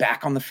then you're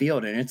back on the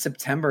field, and it's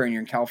September, and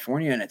you're in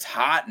California, and it's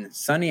hot and it's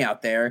sunny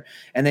out there,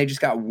 and they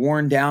just got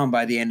worn down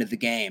by the end of the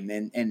game.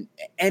 And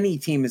any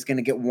team is going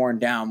to get worn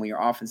down when your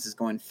offense is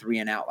going 3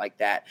 and out like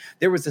that.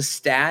 There was a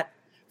stat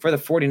for the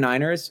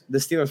 49ers. The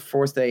Steelers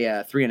forced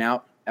a 3 and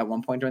out at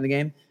one point during the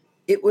game.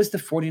 It was the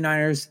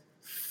 49ers'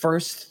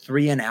 first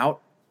 3 and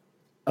out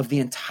of the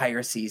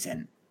entire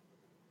season.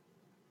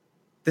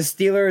 The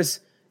Steelers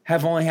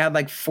have only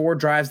had 4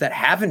 drives that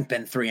haven't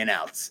been 3 and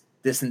outs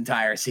this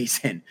entire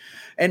season.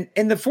 And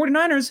the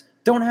 49ers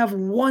don't have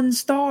one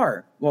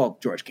star. Well,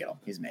 George Kittle,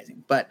 he's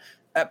amazing. But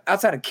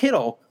outside of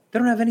Kittle, they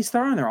don't have any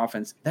star on their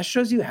offense. That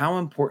shows you how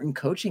important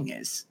coaching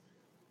is.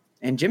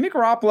 And Jimmy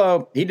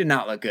Garoppolo, he did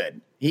not look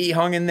good. He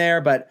hung in there,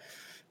 but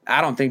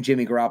I don't think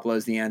Jimmy Garoppolo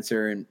is the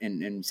answer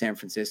in San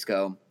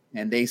Francisco.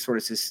 And they sort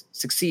of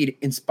succeed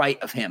in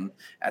spite of him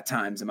at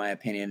times, in my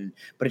opinion.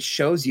 But it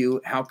shows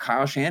you how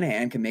Kyle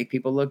Shanahan can make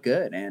people look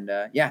good. And,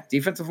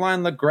 defensive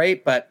line looked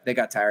great, but they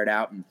got tired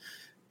out. And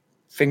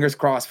fingers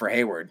crossed for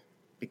Hayward,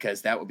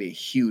 because that would be a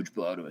huge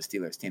blow to a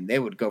Steelers team. They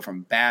would go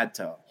from bad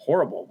to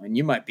horrible, and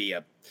you might be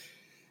a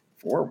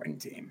 4-win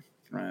team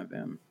if you don't have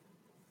him.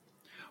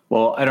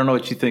 Well, I don't know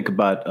what you think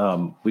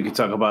about we could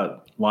talk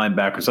about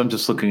linebackers. I'm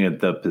just looking at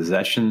the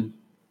possession,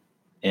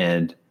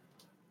 and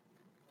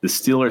the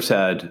Steelers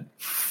had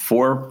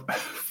four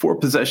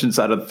possessions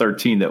out of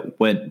 13 that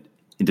went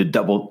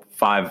into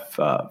five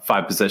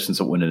possessions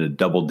that went into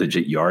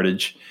double-digit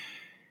yardage.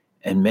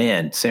 And,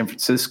 man, San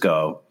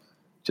Francisco,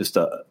 just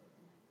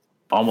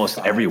almost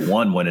every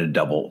one went into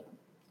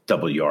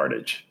double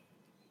yardage.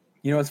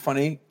 You know what's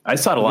funny? I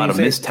saw a lot of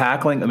missed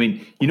tackling. I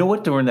mean, you know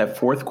what? During that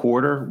fourth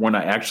quarter, when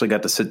I actually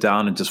got to sit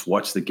down and just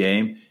watch the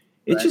game,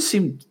 it just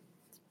seemed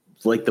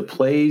like the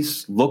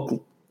plays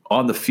looked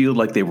on the field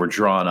like they were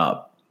drawn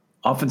up.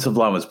 Offensive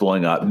line was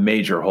blowing out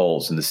major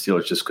holes, and the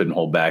Steelers just couldn't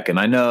hold back. And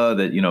I know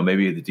that,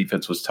 maybe the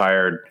defense was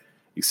tired,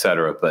 et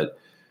cetera, but,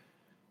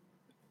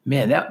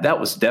 man, that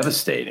was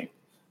devastating.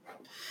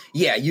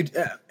 Yeah,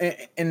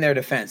 in their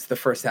defense, the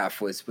first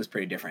half was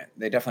pretty different.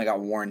 They definitely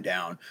got worn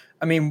down.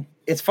 I mean,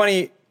 it's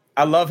funny.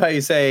 I love how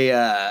you say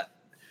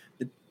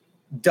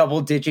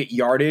double-digit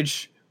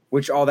yardage,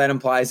 which all that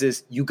implies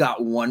is you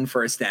got 1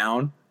 first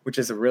down, which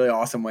is a really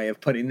awesome way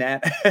of putting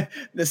that.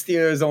 The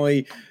Steelers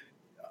only,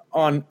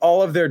 on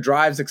all of their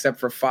drives except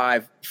for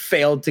 5,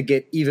 failed to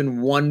get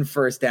even 1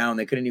 first down.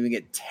 They couldn't even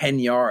get 10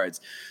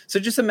 yards. So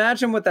just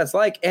imagine what that's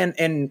like.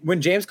 And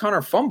when James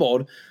Conner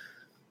fumbled,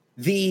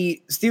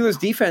 the Steelers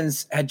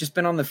defense had just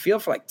been on the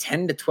field for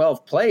 10 to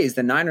 12 plays.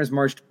 The Niners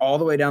marched all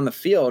the way down the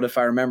field, if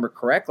I remember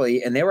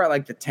correctly, and they were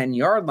at the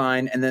 10-yard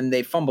line, and then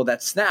they fumbled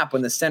that snap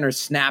when the center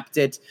snapped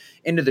it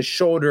into the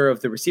shoulder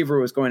of the receiver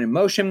who was going in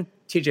motion.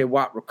 TJ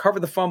Watt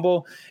recovered the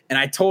fumble, and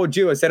I told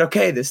you, I said,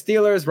 okay, the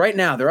Steelers right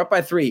now, they're up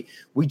by 3.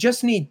 We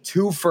just need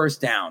 2 first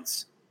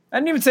downs. I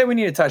didn't even say we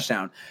need a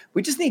touchdown.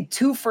 We just need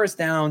 2 first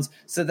downs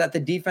so that the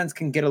defense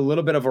can get a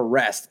little bit of a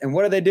rest. And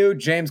what do?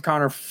 James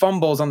Conner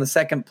fumbles on the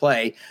second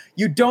play.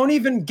 You don't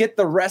even get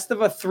the rest of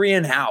a 3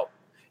 and out.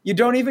 You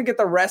don't even get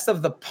the rest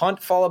of the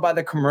punt followed by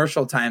the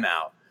commercial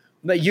timeout.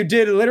 You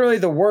did literally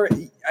the worst.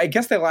 I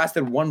guess they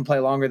lasted 1 play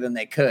longer than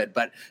they could,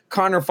 but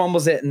Conner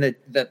fumbles it, and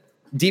the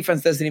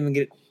defense doesn't even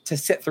get to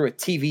sit through a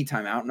TV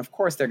timeout. And, of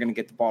course, they're going to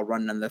get the ball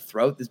running on their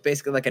throat. It's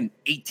basically like an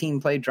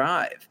 18-play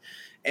drive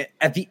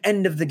at the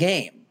end of the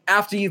game,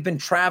 after you've been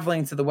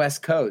traveling to the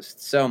West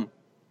Coast. So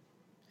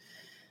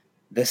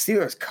the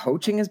Steelers'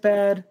 coaching is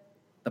bad.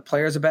 The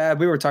players are bad.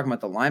 We were talking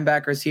about the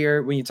linebackers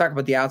here. When you talk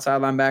about the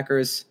outside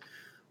linebackers,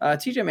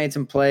 TJ made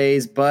some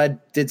plays. Bud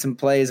did some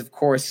plays, of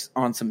course,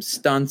 on some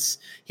stunts.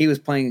 He was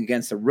playing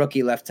against a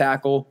rookie left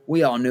tackle.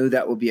 We all knew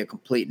that would be a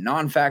complete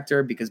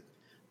non-factor because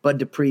Bud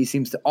Dupree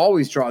seems to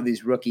always draw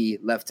these rookie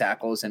left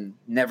tackles and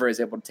never is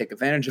able to take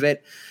advantage of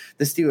it.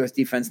 The Steelers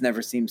defense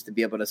never seems to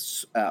be able to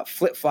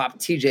flip-flop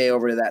TJ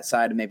over to that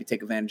side and maybe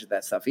take advantage of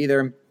that stuff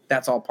either.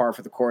 That's all par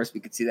for the course. We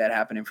could see that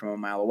happening from a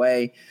mile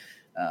away.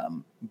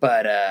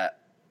 But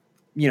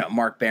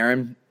Mark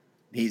Barron,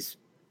 he's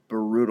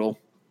brutal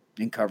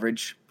in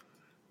coverage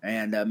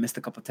and missed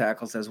a couple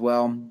tackles as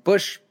well.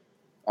 Bush,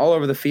 all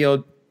over the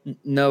field.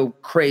 No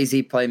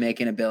crazy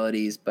playmaking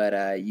abilities,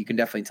 but you can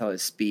definitely tell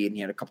his speed. And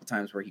he had a couple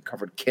times where he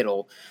covered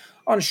Kittle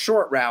on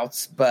short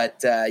routes,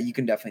 but you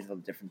can definitely tell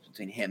the difference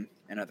between him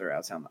and other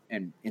outside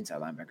and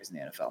inside linebackers in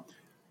the NFL.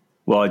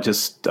 Well, I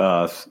just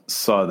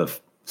saw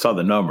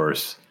the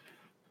numbers.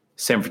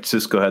 San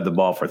Francisco had the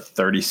ball for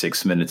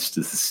 36 minutes to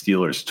the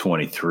Steelers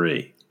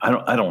 23.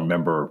 I don't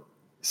remember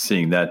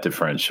seeing that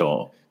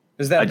differential.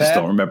 Is that I just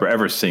bad? don't remember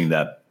ever seeing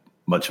that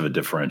much of a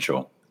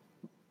differential.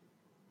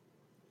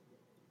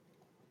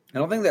 I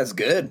don't think that's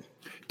good.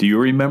 Do you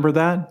remember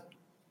that?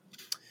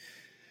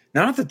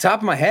 Not off the top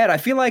of my head. I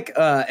feel like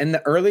in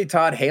the early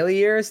Todd Haley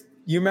years,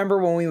 you remember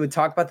when we would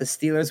talk about the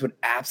Steelers would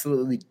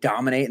absolutely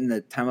dominate in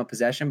the time of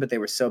possession, but they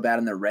were so bad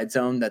in the red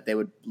zone that they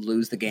would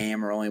lose the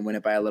game or only win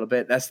it by a little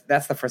bit. That's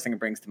the first thing it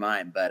brings to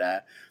mind.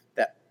 But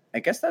I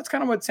guess that's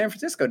kind of what San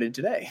Francisco did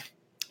today.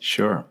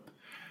 Sure.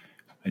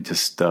 I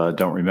just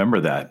don't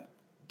remember that.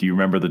 Do you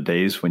remember the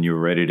days when you were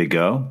ready to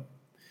go?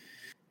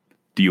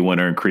 Do you want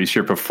to increase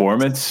your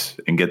performance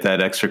and get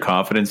that extra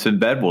confidence in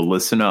bed? Well,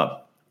 listen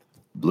up.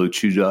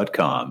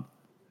 BlueChew.com.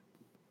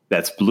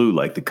 That's blue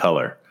like the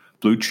color.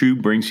 Blue Chew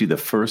brings you the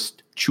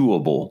first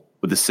chewable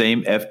with the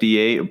same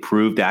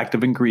FDA-approved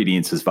active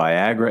ingredients as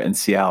Viagra and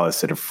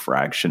Cialis at a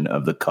fraction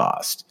of the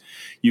cost.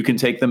 You can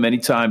take them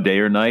anytime, day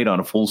or night, on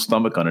a full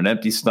stomach, on an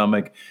empty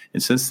stomach.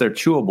 And since they're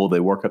chewable, they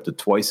work up to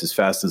twice as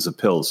fast as a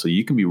pill, so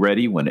you can be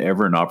ready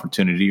whenever an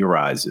opportunity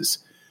arises.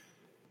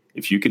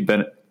 If you could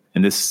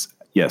and this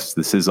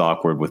is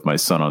awkward with my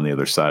son on the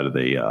other side of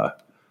the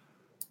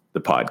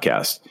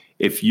podcast.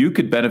 If you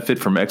could benefit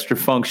from extra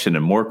function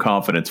and more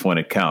confidence when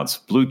it counts,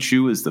 Blue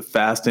Chew is the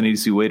fast and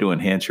easy way to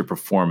enhance your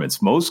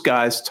performance. Most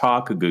guys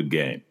talk a good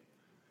game,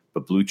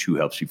 but Blue Chew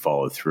helps you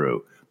follow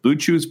through. Blue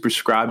Chew is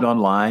prescribed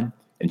online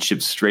and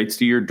shipped straight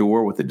to your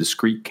door with a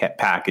discreet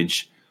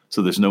package,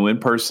 so there's no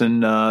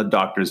in-person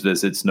doctor's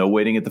visits, no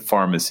waiting at the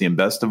pharmacy, and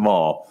best of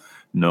all,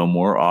 no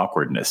more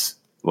awkwardness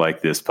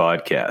like this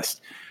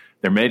podcast.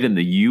 They're made in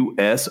the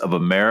U.S. of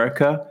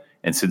America,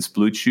 and since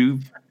Blue Chew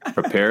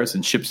prepares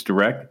and ships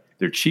direct,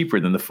 they're cheaper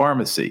than the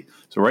pharmacy.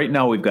 So right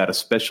now we've got a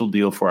special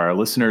deal for our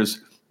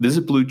listeners.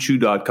 Visit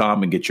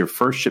BlueChew.com and get your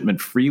first shipment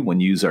free when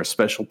you use our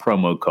special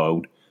promo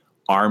code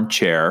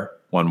ARMCHAIR,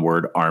 one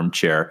word,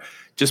 ARMCHAIR.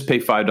 Just pay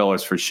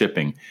 $5 for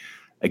shipping.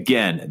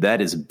 Again, that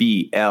is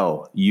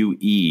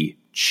BLUE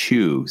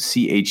Chew,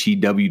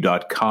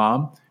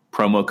 CHEW.com,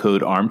 promo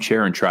code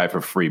ARMCHAIR, and try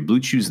for free.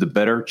 Blue Chew's the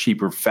better,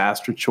 cheaper,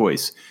 faster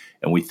choice,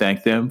 and we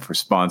thank them for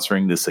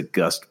sponsoring this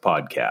august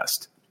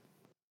podcast.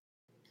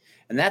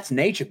 And that's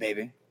nature,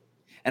 baby.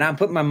 And I'm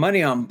putting my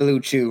money on Blue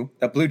Chew,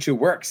 that Blue Chew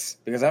works,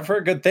 because I've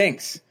heard good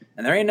things,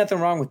 and there ain't nothing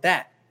wrong with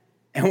that.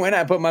 And when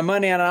I put my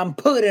money on it, I'm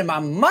putting my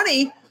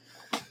money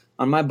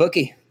on my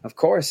bookie, of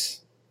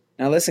course.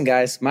 Now listen,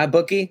 guys, my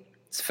bookie,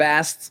 it's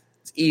fast,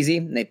 it's easy,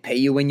 and they pay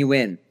you when you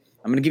win.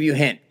 I'm going to give you a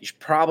hint. You should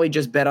probably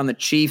just bet on the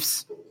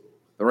Chiefs,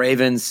 the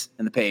Ravens,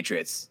 and the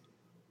Patriots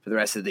for the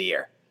rest of the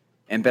year.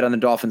 And bet on the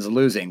Dolphins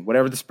losing.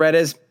 Whatever the spread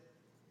is,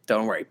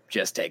 don't worry,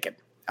 just take it.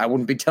 I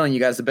wouldn't be telling you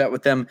guys to bet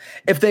with them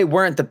if they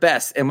weren't the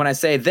best. And when I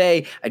say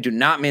they, I do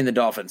not mean the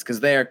Dolphins, because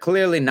they are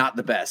clearly not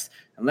the best,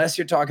 unless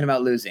you're talking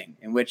about losing,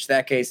 in which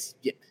that case,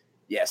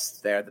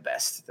 yes, they're the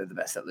best. They're the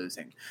best at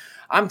losing.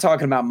 I'm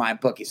talking about my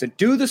bookie. So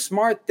do the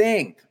smart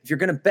thing. If you're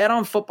going to bet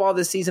on football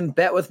this season,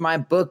 bet with my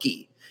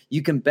bookie.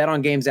 You can bet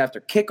on games after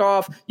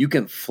kickoff. You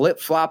can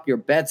flip-flop your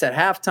bets at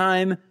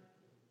halftime.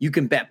 You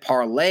can bet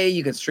parlay.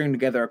 You can string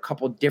together a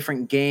couple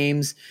different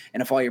games.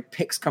 And if all your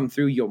picks come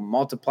through, you'll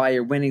multiply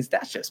your winnings.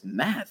 That's just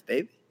math,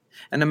 baby.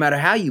 And no matter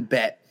how you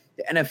bet,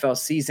 the NFL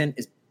season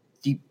is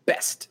the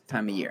best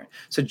time of year.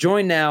 So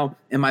join now,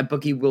 and my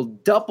bookie will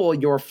double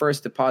your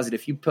first deposit.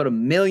 If you put $1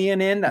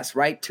 million in, that's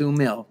right, $2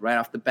 million right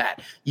off the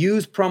bat.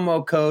 Use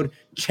promo code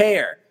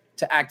CHAIR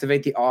to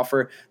activate the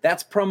offer.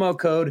 That's promo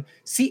code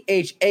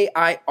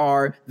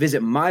CHAIR.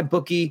 Visit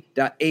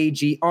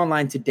mybookie.ag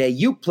online today.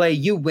 You play,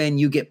 you win,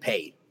 you get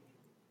paid.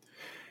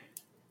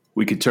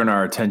 We could turn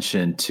our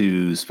attention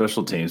to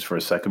special teams for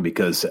a second,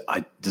 because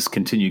I just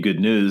continue good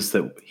news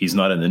that he's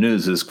not in the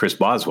news is Chris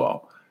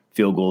Boswell.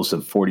 Field goals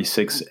of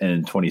 46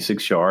 and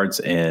 26 yards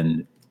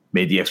and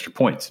made the extra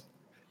points.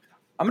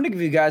 I'm going to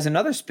give you guys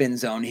another spin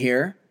zone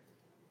here.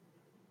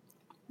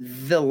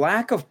 The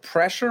lack of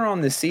pressure on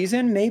the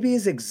season maybe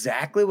is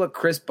exactly what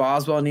Chris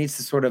Boswell needs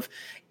to sort of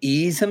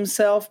ease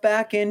himself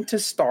back into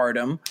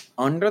stardom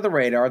under the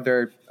radar.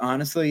 There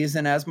honestly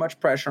isn't as much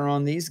pressure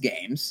on these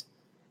games.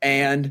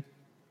 And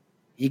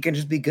he can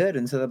just be good.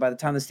 And so that by the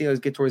time the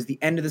Steelers get towards the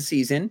end of the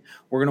season,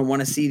 we're going to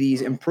want to see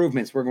these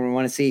improvements. We're going to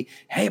want to see,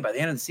 hey, by the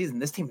end of the season,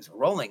 this team is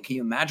rolling. Can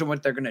you imagine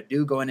what they're going to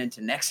do going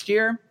into next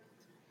year?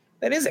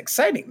 That is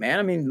exciting, man.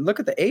 I mean,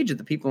 look at the age of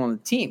the people on the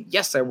team.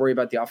 Yes, I worry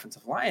about the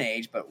offensive line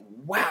age, but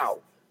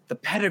wow, the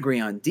pedigree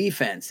on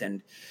defense.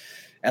 And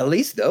at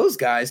least those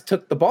guys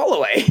took the ball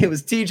away. It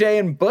was TJ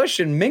and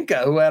Bush and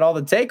Minkah who had all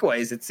the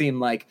takeaways, it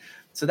seemed like.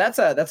 So that's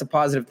a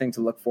positive thing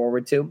to look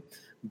forward to.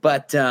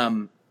 But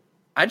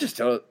I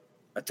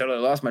totally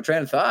lost my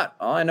train of thought.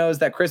 All I know is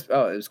that it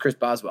was Chris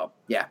Boswell.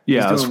 Yeah,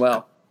 he's doing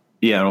well.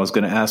 Yeah, and I was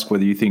going to ask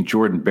whether you think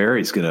Jordan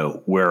Berry's going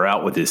to wear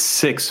out with his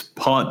 6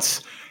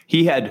 punts.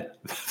 He had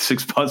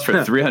 6 punts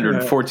for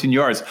 314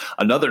 yards,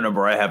 another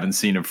number I haven't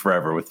seen in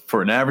forever,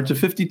 for an average of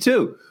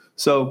 52.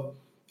 So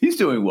he's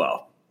doing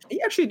well.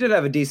 He actually did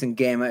have a decent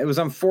game. It was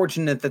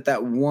unfortunate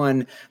that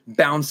one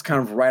bounced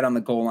kind of right on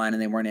the goal line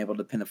and they weren't able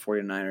to pin the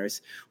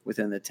 49ers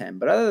within the 10.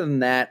 But other than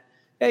that,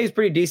 yeah, he's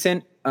pretty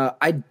decent.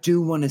 I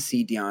do want to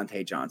see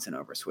Deontay Johnson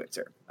over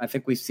Switzer. I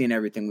think we've seen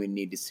everything we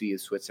need to see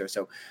with Switzer.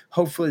 So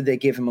hopefully they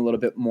give him a little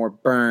bit more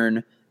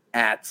burn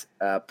at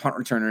punt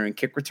returner and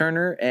kick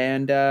returner.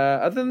 And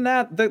other than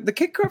that, the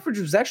kick coverage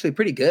was actually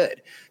pretty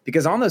good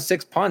because on those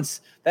 6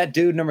 punts, that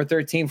dude, number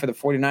 13 for the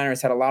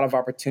 49ers, had a lot of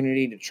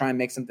opportunity to try and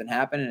make something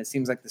happen. And it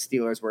seems like the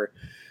Steelers were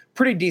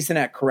pretty decent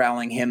at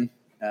corralling him.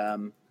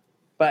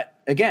 But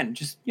again,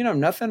 just,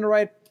 nothing to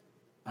write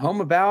home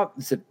about.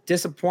 It's a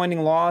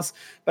disappointing loss.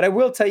 But I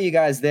will tell you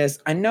guys this.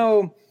 I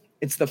know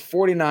it's the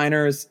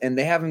 49ers, and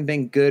they haven't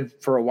been good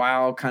for a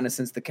while, kind of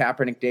since the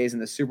Kaepernick days in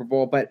the Super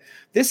Bowl. But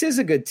this is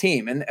a good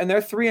team, and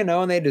they're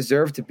 3-0, and they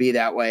deserve to be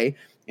that way.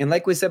 And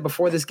like we said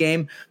before this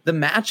game, the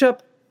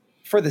matchup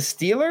for the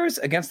Steelers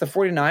against the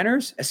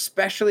 49ers,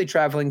 especially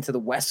traveling to the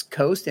West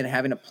Coast and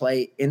having to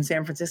play in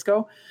San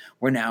Francisco,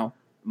 where now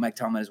Mike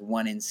Tomlin is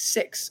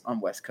 1-6 on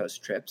West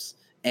Coast trips,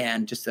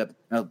 and just a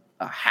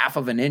half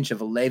of an inch of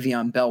a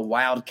Le'Veon Bell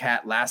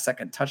Wildcat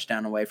last-second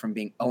touchdown away from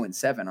being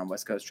 0-7 on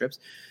West Coast trips.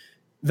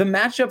 The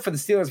matchup for the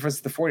Steelers versus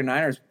the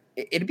 49ers,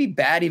 it'd be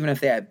bad even if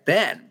they had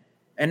been.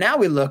 And now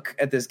we look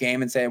at this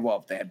game and say, well,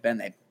 if they had been,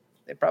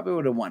 they probably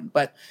would have won.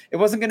 But it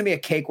wasn't going to be a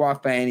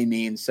cakewalk by any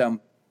means. So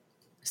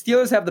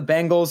Steelers have the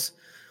Bengals.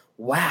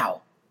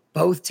 Wow.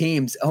 Both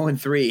teams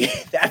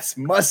 0-3. That's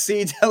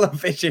must-see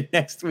television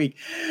next week.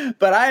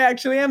 But I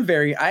actually am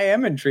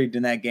intrigued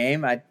in that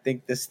game. I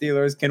think the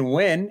Steelers can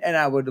win, and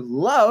I would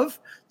love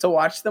to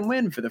watch them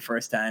win for the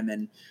first time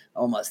in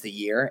almost a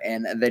year.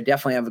 And they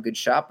definitely have a good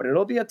shot, but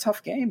it'll be a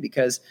tough game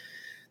because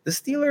the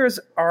Steelers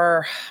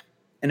are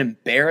an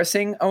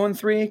embarrassing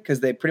 0-3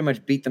 because they pretty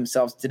much beat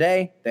themselves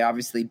today. They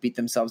obviously beat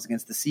themselves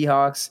against the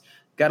Seahawks.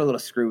 Got a little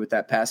screwed with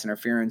that pass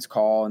interference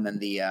call, and then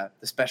the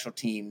special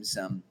teams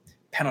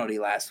penalty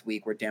last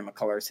week where Dan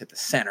McCullers hit the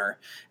center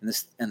and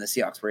the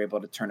Seahawks were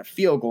able to turn a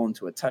field goal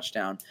into a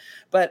touchdown.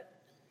 But,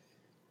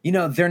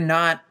 they're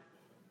not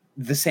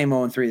the same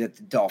 0-3 that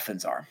the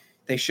Dolphins are.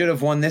 They should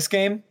have won this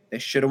game. They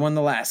should have won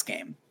the last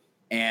game.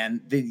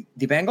 And the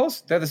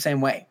Bengals, they're the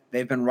same way.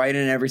 They've been right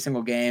in every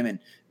single game and,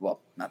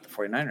 well, not the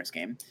 49ers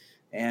game.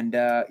 And,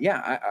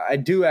 I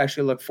do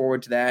actually look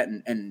forward to that.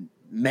 And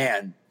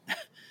man,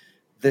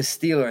 the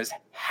Steelers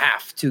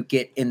have to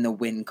get in the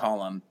win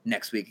column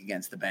next week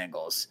against the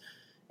Bengals.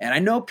 And I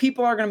know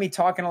people are going to be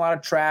talking a lot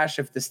of trash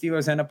if the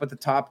Steelers end up with the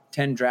top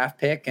 10 draft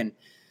pick, and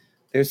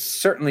there's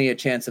certainly a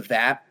chance of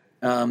that.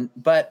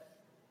 But,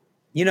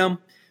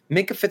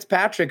 Minkah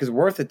Fitzpatrick is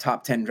worth a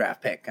top 10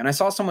 draft pick. And I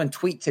saw someone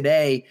tweet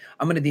today,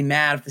 I'm going to be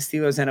mad if the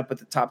Steelers end up with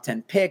the top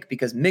 10 pick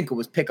because Minkah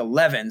was pick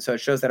 11, so it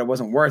shows that it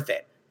wasn't worth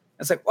it.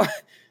 It's like, what?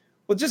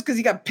 Well, just because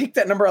he got picked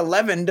at number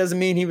 11 doesn't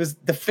mean he was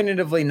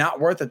definitively not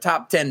worth a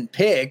top 10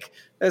 pick.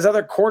 There's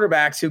other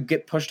quarterbacks who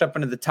get pushed up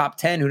into the top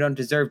 10 who don't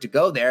deserve to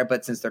go there,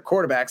 but since they're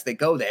quarterbacks, they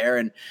go there.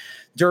 And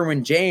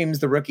Derwin James,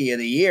 the rookie of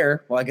the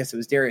year, well, I guess it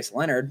was Darius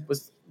Leonard,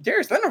 was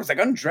like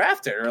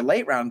undrafted or a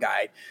late round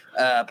guy.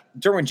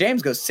 Derwin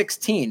James goes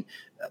 16.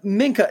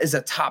 Minkah is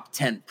a top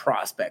 10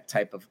 prospect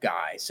type of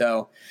guy.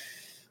 So,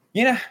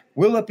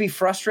 will it be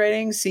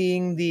frustrating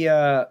seeing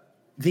the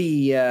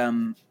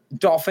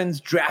Dolphins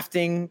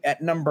drafting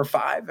at number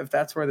 5 if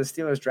that's where the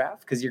Steelers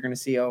draft? Because you're going to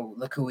see, oh,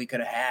 look who we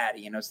could have had.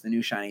 It's the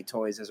new shiny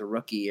toys as a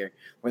rookie, or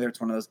whether it's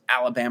one of those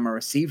Alabama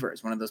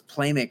receivers, one of those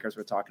playmakers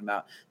we're talking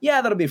about.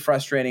 Yeah, that'll be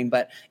frustrating.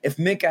 But if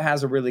Minkah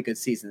has a really good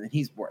season, then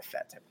he's worth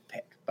that type of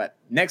pick. But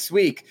next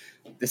week,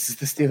 this is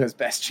the Steelers'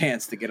 best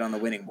chance to get on the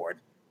winning board.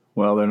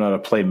 Well, they're not a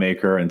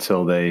playmaker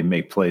until they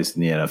make plays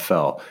in the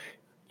NFL.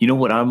 You know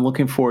what I'm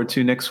looking forward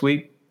to next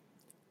week?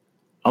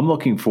 I'm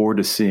looking forward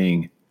to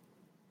seeing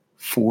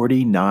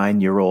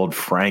 49-year-old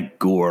Frank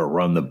Gore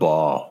run the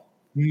ball.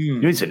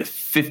 He's in his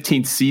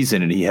 15th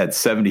season, and he had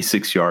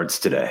 76 yards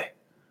today.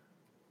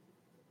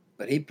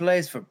 But he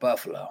plays for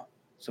Buffalo,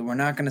 so we're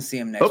not going to see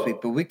him next week.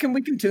 But we can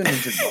tune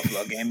into the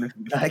Buffalo game if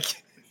you'd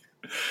like.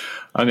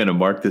 I'm going to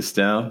mark this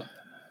down.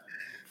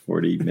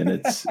 40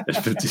 minutes and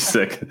 50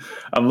 seconds.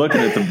 I'm looking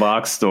at the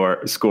box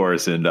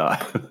scores, and I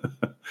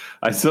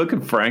still look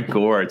at Frank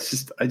Gore.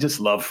 I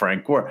just love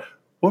Frank Gore.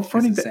 What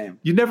running the back? same.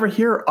 You never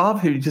hear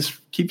of him. He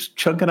just keeps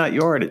chunking out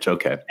yardage.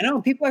 Okay. I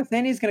know people are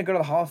saying he's going to go to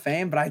the Hall of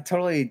Fame, but I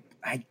totally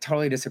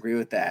disagree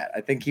with that.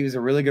 I think he was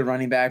a really good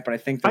running back, but I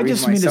think the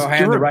reason why he's so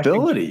high on the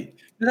rushing,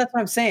 that's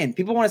what I'm saying.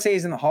 People want to say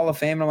he's in the Hall of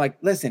Fame, and I'm like,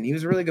 listen, he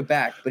was a really good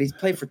back, but he's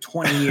played for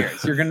 20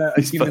 years. You're going to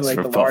accumulate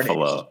the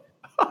yardage.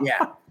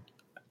 Yeah.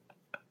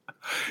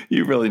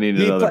 You really need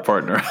another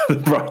partner on the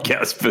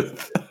broadcast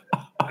booth.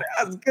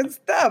 That's good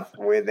stuff.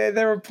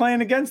 They were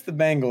playing against the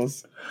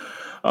Bengals.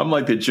 I'm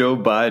like the Joe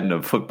Biden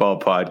of football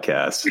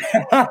podcasts.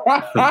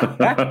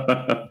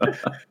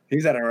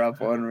 He's had a rough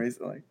one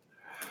recently.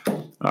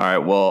 All right.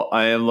 Well,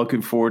 I am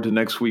looking forward to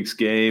next week's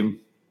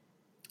game,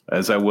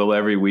 as I will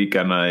every week.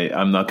 And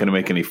I'm not going to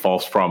make any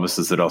false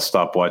promises that I'll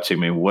stop watching.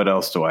 I mean, what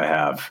else do I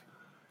have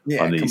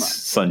on these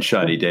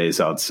sunshiny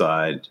days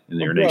outside in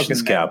your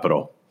nation's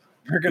capital?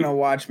 We're going to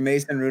watch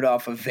Mason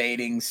Rudolph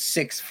evading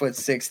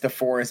 6'6"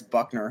 DeForest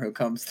Buckner, who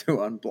comes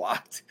through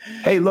unblocked.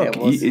 Hey, look,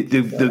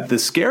 the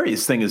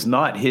scariest thing is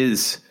not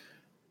his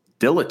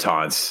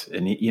dilettantes,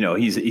 and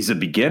he's a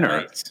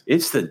beginner. Right.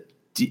 It's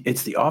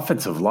the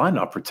offensive line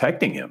not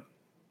protecting him.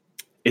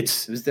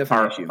 It was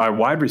definitely our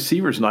wide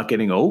receivers not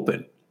getting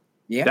open.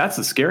 Yeah, that's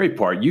the scary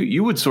part.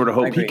 You would sort of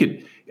hope he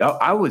could.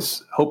 I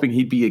was hoping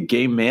he'd be a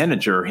game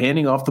manager,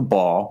 handing off the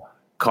ball.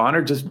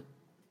 Connor just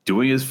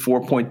doing his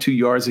 4.2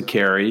 yards a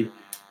carry,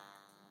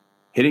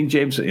 hitting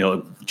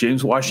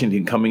James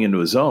Washington coming into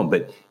his own.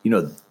 But,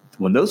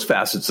 when those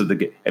facets of the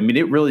game, I mean,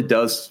 it really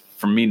does,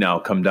 for me now,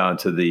 come down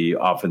to the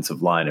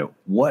offensive line and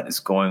what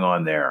is going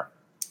on there.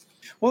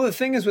 Well, the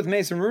thing is with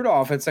Mason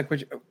Rudolph, it's like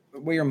what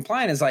you're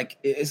implying is like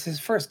it's his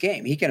first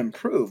game. He can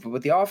improve. But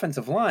with the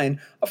offensive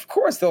line, of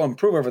course, they'll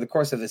improve over the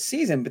course of the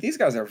season. But these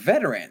guys are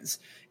veterans.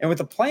 And with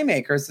the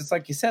playmakers, it's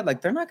like you said,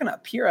 like they're not going to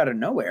appear out of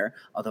nowhere.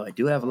 Although I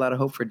do have a lot of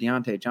hope for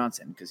Deontay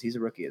Johnson because he's a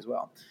rookie as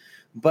well.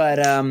 But,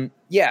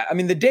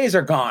 the days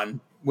are gone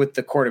with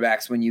the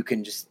quarterbacks when you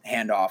can just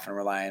hand off and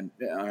rely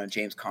on a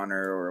James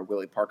Conner or a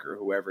Willie Parker or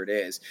whoever it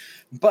is.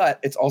 But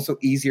it's also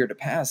easier to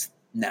pass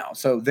now.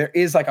 So there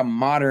is like a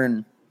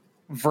modern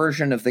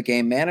version of the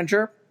game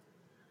manager.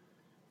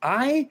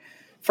 I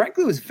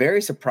frankly was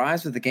very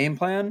surprised with the game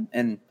plan,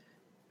 and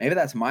maybe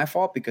that's my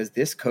fault because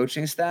this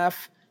coaching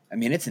staff, I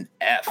mean, it's an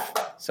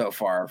F so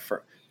far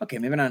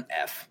maybe not an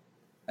F.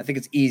 I think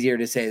it's easier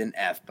to say than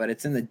F, but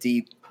it's in the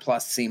D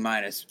plus C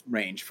minus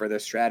range for their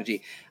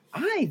strategy.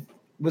 I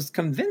was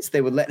convinced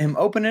they would let him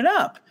open it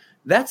up.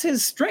 That's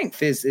his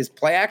strength, is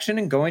play action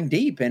and going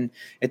deep. And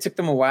it took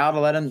them a while to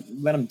let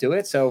him do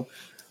it. So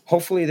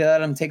hopefully they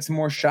let him take some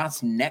more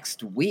shots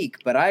next week.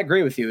 But I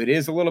agree with you. It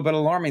is a little bit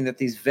alarming that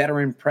these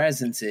veteran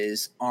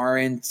presences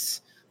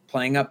aren't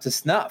playing up to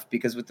snuff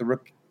because with the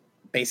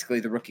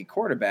rookie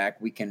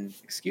quarterback, we can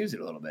excuse it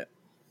a little bit.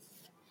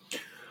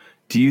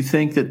 Do you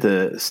think that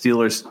the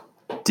Steelers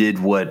did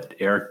what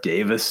Eric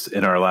Davis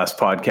in our last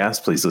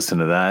podcast, please listen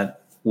to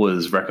that,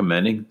 was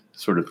recommending,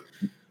 sort of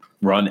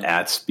run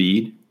at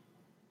speed,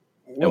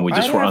 and we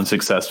just were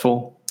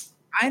unsuccessful?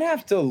 I'd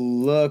have to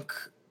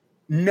look.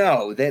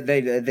 No,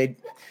 they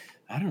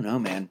I don't know,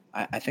 man.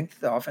 I think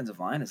that the offensive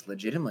line is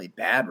legitimately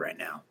bad right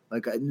now.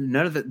 Like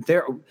none of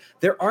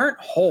there aren't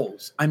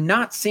holes. I'm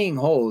not seeing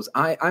holes.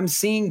 I'm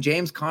seeing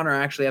James Conner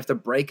actually have to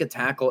break a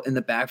tackle in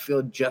the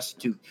backfield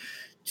just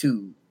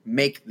to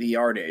make the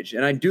yardage.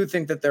 And I do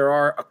think that there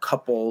are a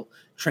couple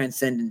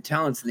transcendent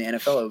talents in the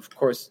NFL, of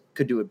course,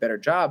 could do a better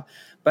job.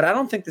 But I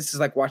don't think this is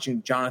like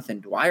watching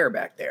Jonathan Dwyer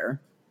back there,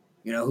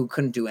 who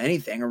couldn't do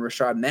anything, or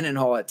Rashad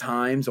Mendenhall at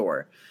times,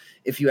 or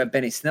if you have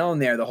Benny Snell in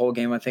there the whole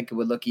game, I think it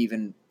would look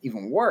even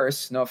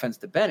worse. No offense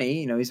to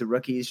Benny. He's a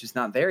rookie. He's just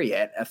not there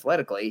yet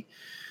athletically.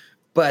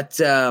 But,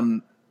 I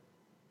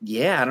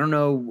don't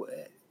know.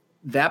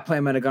 That play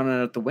might have gone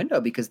out the window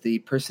because the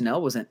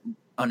personnel wasn't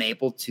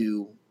unable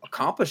to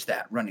accomplish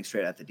that running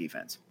straight at the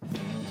defense.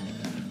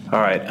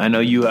 All right. I know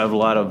you have a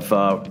lot of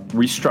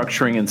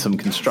restructuring and some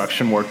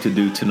construction work to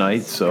do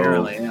tonight. So,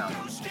 apparently,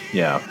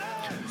 yeah.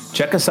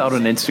 Check us out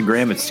on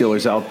Instagram at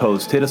Steelers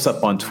Outpost. Hit us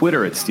up on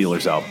Twitter at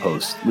Steelers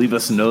Outpost. Leave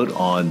us a note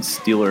on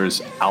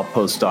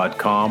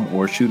SteelersOutpost.com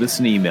or shoot us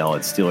an email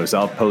at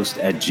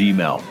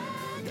SteelersOutpost@gmail.com.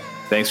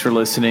 Thanks for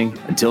listening.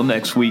 Until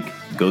next week,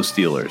 go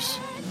Steelers.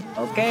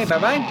 Okay,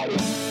 bye-bye.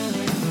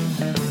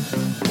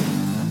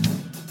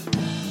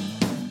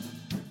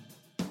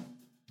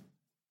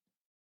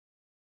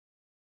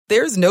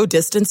 There's no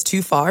distance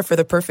too far for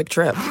the perfect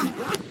trip.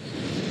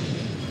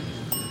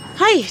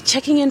 Hi,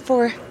 checking in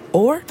for...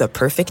 Or the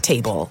perfect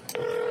table.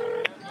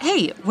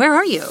 Hey, where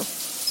are you?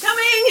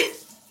 Coming!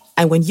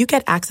 And when you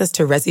get access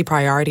to Resi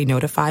Priority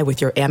Notify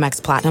with your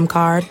Amex Platinum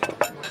card...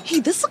 Hey,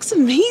 this looks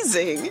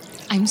amazing!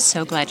 I'm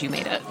so glad you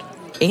made it.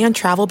 And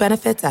travel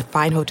benefits at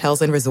fine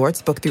hotels and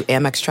resorts booked through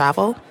Amex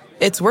Travel,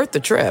 it's worth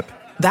the trip.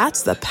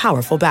 That's the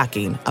powerful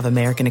backing of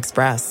American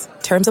Express.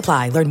 Terms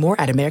apply. Learn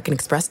more at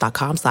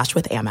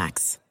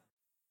americanexpress.com/withAmex.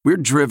 We're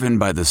driven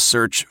by the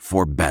search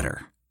for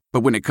better.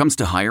 But when it comes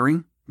to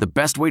hiring, the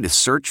best way to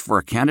search for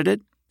a candidate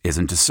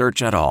isn't to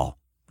search at all.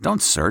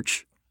 Don't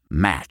search.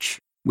 Match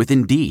with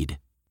Indeed.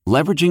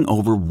 Leveraging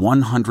over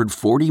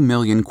 140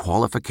 million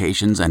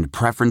qualifications and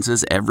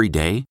preferences every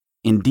day,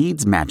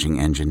 Indeed's matching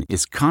engine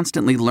is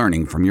constantly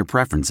learning from your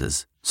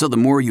preferences. So the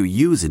more you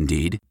use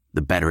Indeed,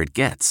 the better it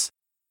gets.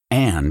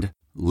 And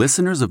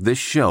listeners of this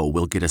show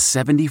will get a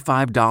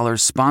 $75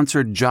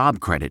 sponsored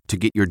job credit to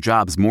get your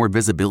jobs more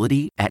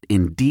visibility at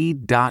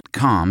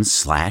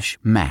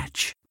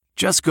Indeed.com/match.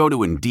 Just go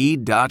to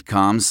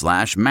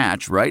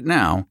Indeed.com/match right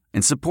now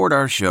and support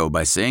our show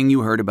by saying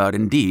you heard about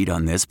Indeed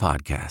on this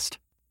podcast.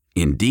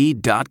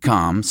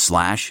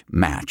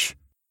 Indeed.com/match.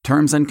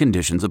 Terms and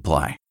conditions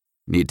apply.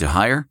 Need to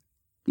hire?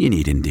 You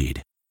need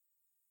Indeed.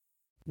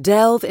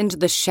 Delve into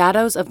the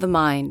shadows of the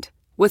mind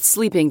with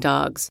Sleeping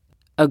Dogs,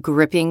 a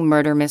gripping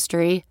murder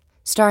mystery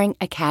starring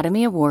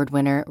Academy Award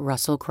winner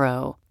Russell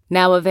Crowe.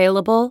 Now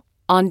available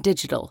on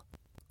digital.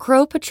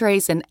 Crowe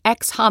portrays an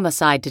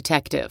ex-homicide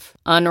detective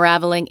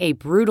unraveling a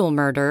brutal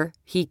murder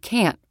he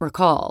can't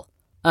recall.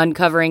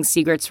 Uncovering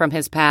secrets from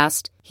his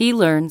past, he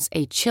learns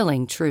a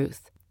chilling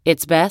truth.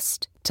 It's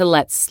best to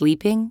let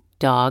sleeping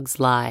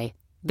dogs lie.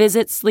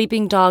 Visit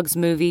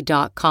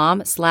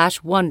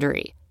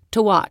sleepingdogsmovie.com/Wondery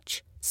to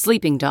watch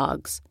Sleeping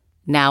Dogs,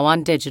 now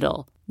on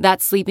digital.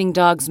 That's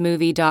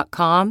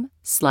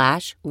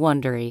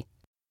sleepingdogsmovie.com/Wondery.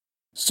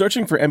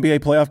 Searching for NBA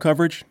playoff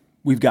coverage?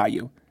 We've got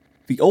you.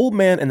 The Old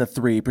Man and the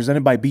Three,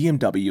 presented by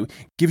BMW,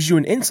 gives you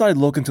an inside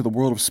look into the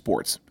world of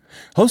sports.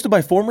 Hosted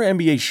by former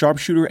NBA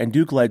sharpshooter and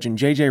Duke legend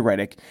J.J.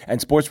 Redick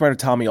and sports writer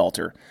Tommy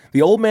Alter,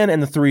 The Old Man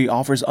and the Three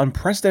offers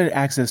unprecedented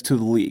access to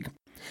the league.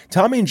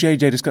 Tommy and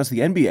J.J. discuss the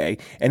NBA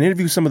and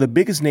interview some of the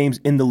biggest names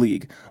in the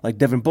league, like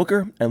Devin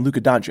Booker and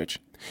Luka Doncic.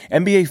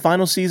 NBA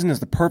final season is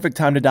the perfect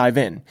time to dive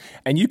in,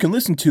 and you can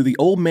listen to The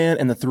Old Man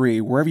and the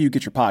Three wherever you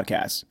get your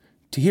podcasts.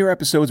 To hear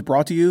episodes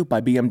brought to you by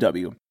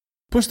BMW.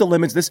 Push the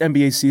limits this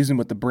NBA season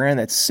with the brand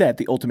that set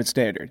the ultimate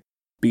standard.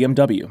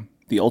 BMW,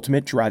 the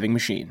ultimate driving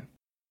machine.